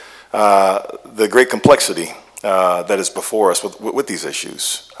consider the great complexity that is before us with these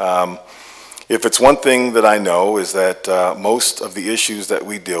issues. If it's one thing that I know is that most of the issues that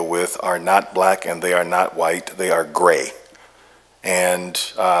we deal with are not black and they are not white, they are gray. And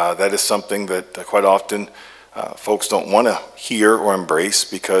that is something that quite often folks don't want to hear or embrace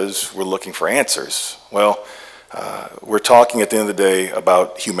because we're looking for answers. Well, we're talking at the end of the day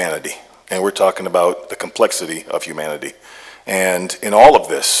about humanity, and we're talking about the complexity of humanity. And in all of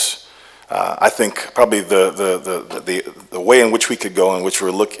this, I think probably the way in which we could go, in which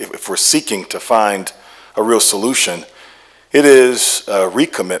if we're seeking to find a real solution, it is a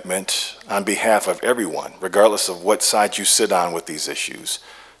recommitment on behalf of everyone, regardless of what side you sit on with these issues,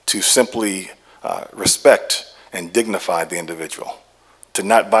 to simply respect and dignify the individual, to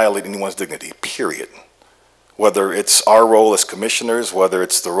not violate anyone's dignity, period. Whether it's our role as commissioners, whether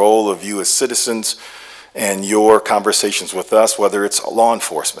it's the role of you as citizens and your conversations with us, whether it's law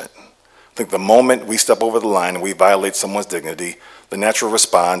enforcement. I think the moment we step over the line and we violate someone's dignity, the natural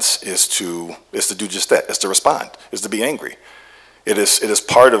response is to do just that, is to respond, is to be angry. It is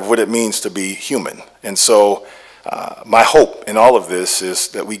part of what it means to be human. And so my hope in all of this is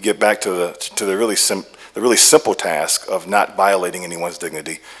that we get back to the really simple task of not violating anyone's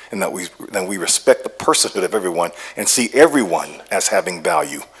dignity, and that we respect the personhood of everyone and see everyone as having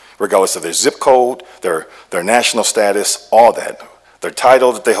value, regardless of their zip code, their national status, all that. Their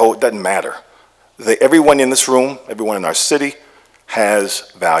title that they hold, doesn't matter. Everyone in this room, everyone in our city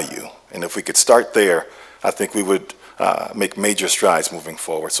has value. And if we could start there, I think we would make major strides moving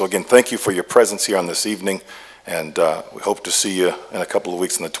forward. So again, thank you for your presence here on this evening, and we hope to see you in a couple of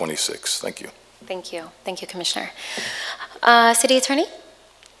weeks on the 26th. Thank you. Thank you. Thank you, Commissioner. City Attorney?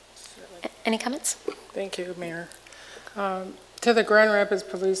 Any comments? Thank you, Mayor. To the Grand Rapids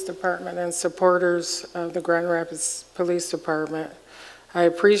Police Department and supporters of the Grand Rapids Police Department, I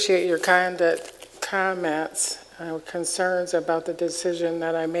appreciate your comments, concerns about the decision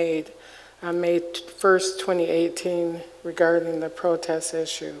that I made on May 1st, 2018 regarding the protest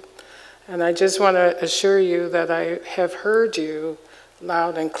issue. And I just want to assure you that I have heard you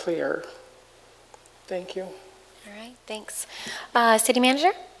loud and clear. Thank you. All right, thanks. City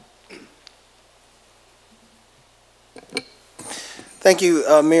Manager? Thank you,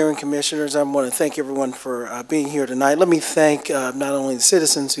 Mayor and Commissioners. I want to thank everyone for being here tonight. Let me thank not only the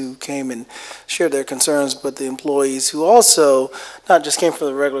citizens who came and shared their concerns, but the employees who also not just came for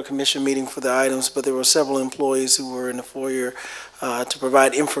the regular commission meeting for the items, but there were several employees who were in the foyer to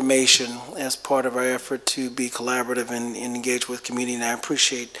provide information as part of our effort to be collaborative and engage with community, and I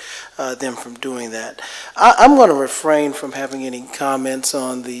appreciate them from doing that. I'm going to refrain from having any comments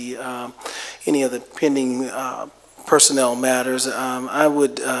on the any of the pending personnel matters. I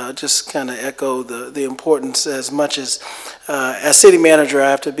would just kind of echo the importance. As much as city manager, I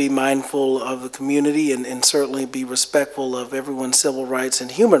have to be mindful of the community and certainly be respectful of everyone's civil rights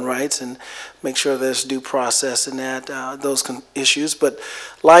and human rights, and make sure there's due process in that those issues. But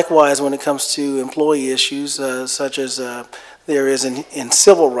likewise, when it comes to employee issues such as there is in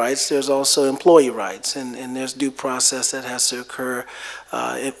civil rights, there's also employee rights, and there's due process that has to occur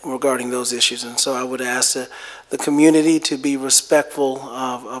regarding those issues. And so I would ask the community to be respectful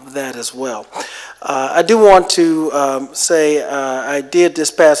of that as well. I do want to say I did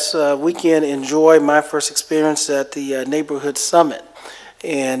this past weekend enjoy my first experience at the Neighborhood Summit,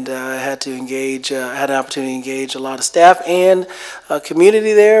 and I had to engage, had an opportunity to engage a lot of staff and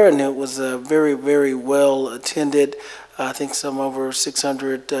community there, and it was very, very well attended. I think some over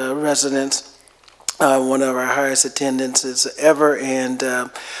 600 residents. One of our highest attendances ever, and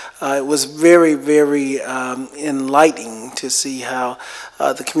it was very, very enlightening to see how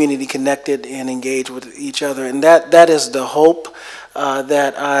the community connected and engaged with each other, and that is the hope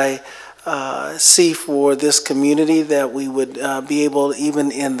that I see for this community, that we would be able,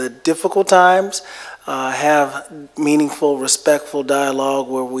 even in the difficult times, have meaningful, respectful dialogue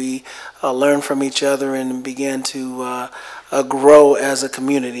where we learn from each other and begin to grow as a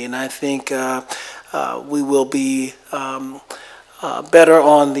community. And I think we will be better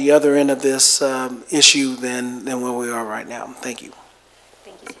on the other end of this issue than where we are right now. Thank you.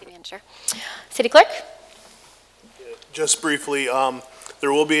 Thank you, City Manager. City Clerk? Just briefly,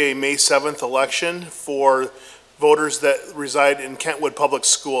 there will be a May 7th election for voters that reside in Kentwood Public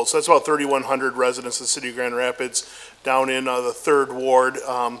Schools. So that's about 3,100 residents of the city of Grand Rapids down in the 3rd Ward,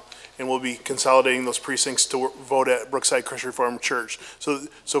 and we'll be consolidating those precincts to vote at Brookside Christian Reformed Church. So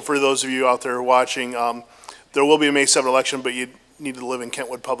for those of you out there watching, there will be a May 7th election, but you need to live in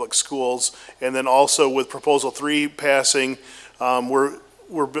Kentwood Public Schools. And then also with Proposal 3 passing, all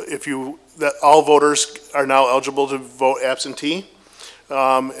voters are now eligible to vote absentee.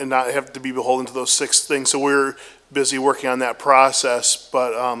 And not have to be beholden to those 6 things. So we're busy working on that process,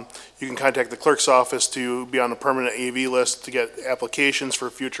 but you can contact the clerk's office to be on a permanent AV list to get applications for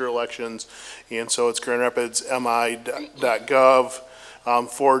future elections. And so it's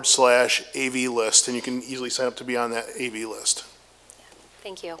grandrapidsmi.gov/AV list, and you can easily sign up to be on that AV list.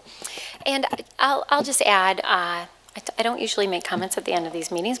 Thank you. And I'll just add, I don't usually make comments at the end of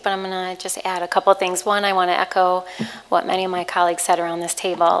these meetings, but I'm going to just add a couple of things. One, I want to echo what many of my colleagues said around this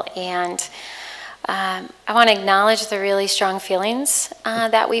table, and I want to acknowledge the really strong feelings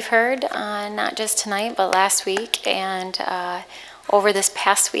that we've heard, not just tonight, but last week and over this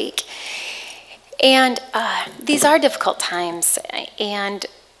past week. And these are difficult times, and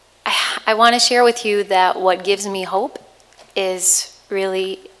I want to share with you that what gives me hope is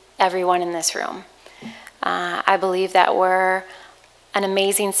really everyone in this room. I believe that we're an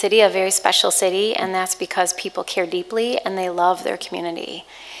amazing city, a very special city, and that's because people care deeply and they love their community.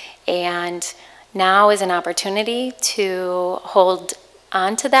 And now is an opportunity to hold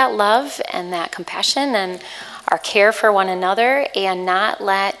on to that love and that compassion and our care for one another, and not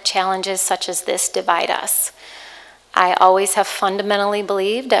let challenges such as this divide us. I always have fundamentally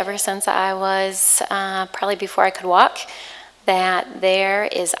believed, ever since I was probably before I could walk, that there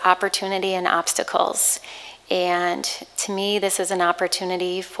is opportunity and obstacles. And to me, this is an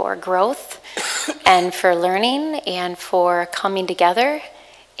opportunity for growth and for learning and for coming together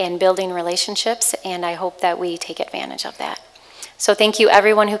and building relationships, and I hope that we take advantage of that. So thank you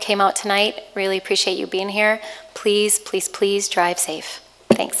everyone who came out tonight. Really appreciate you being here. Please, please, please drive safe.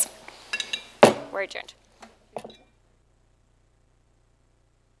 Thanks. We're adjourned.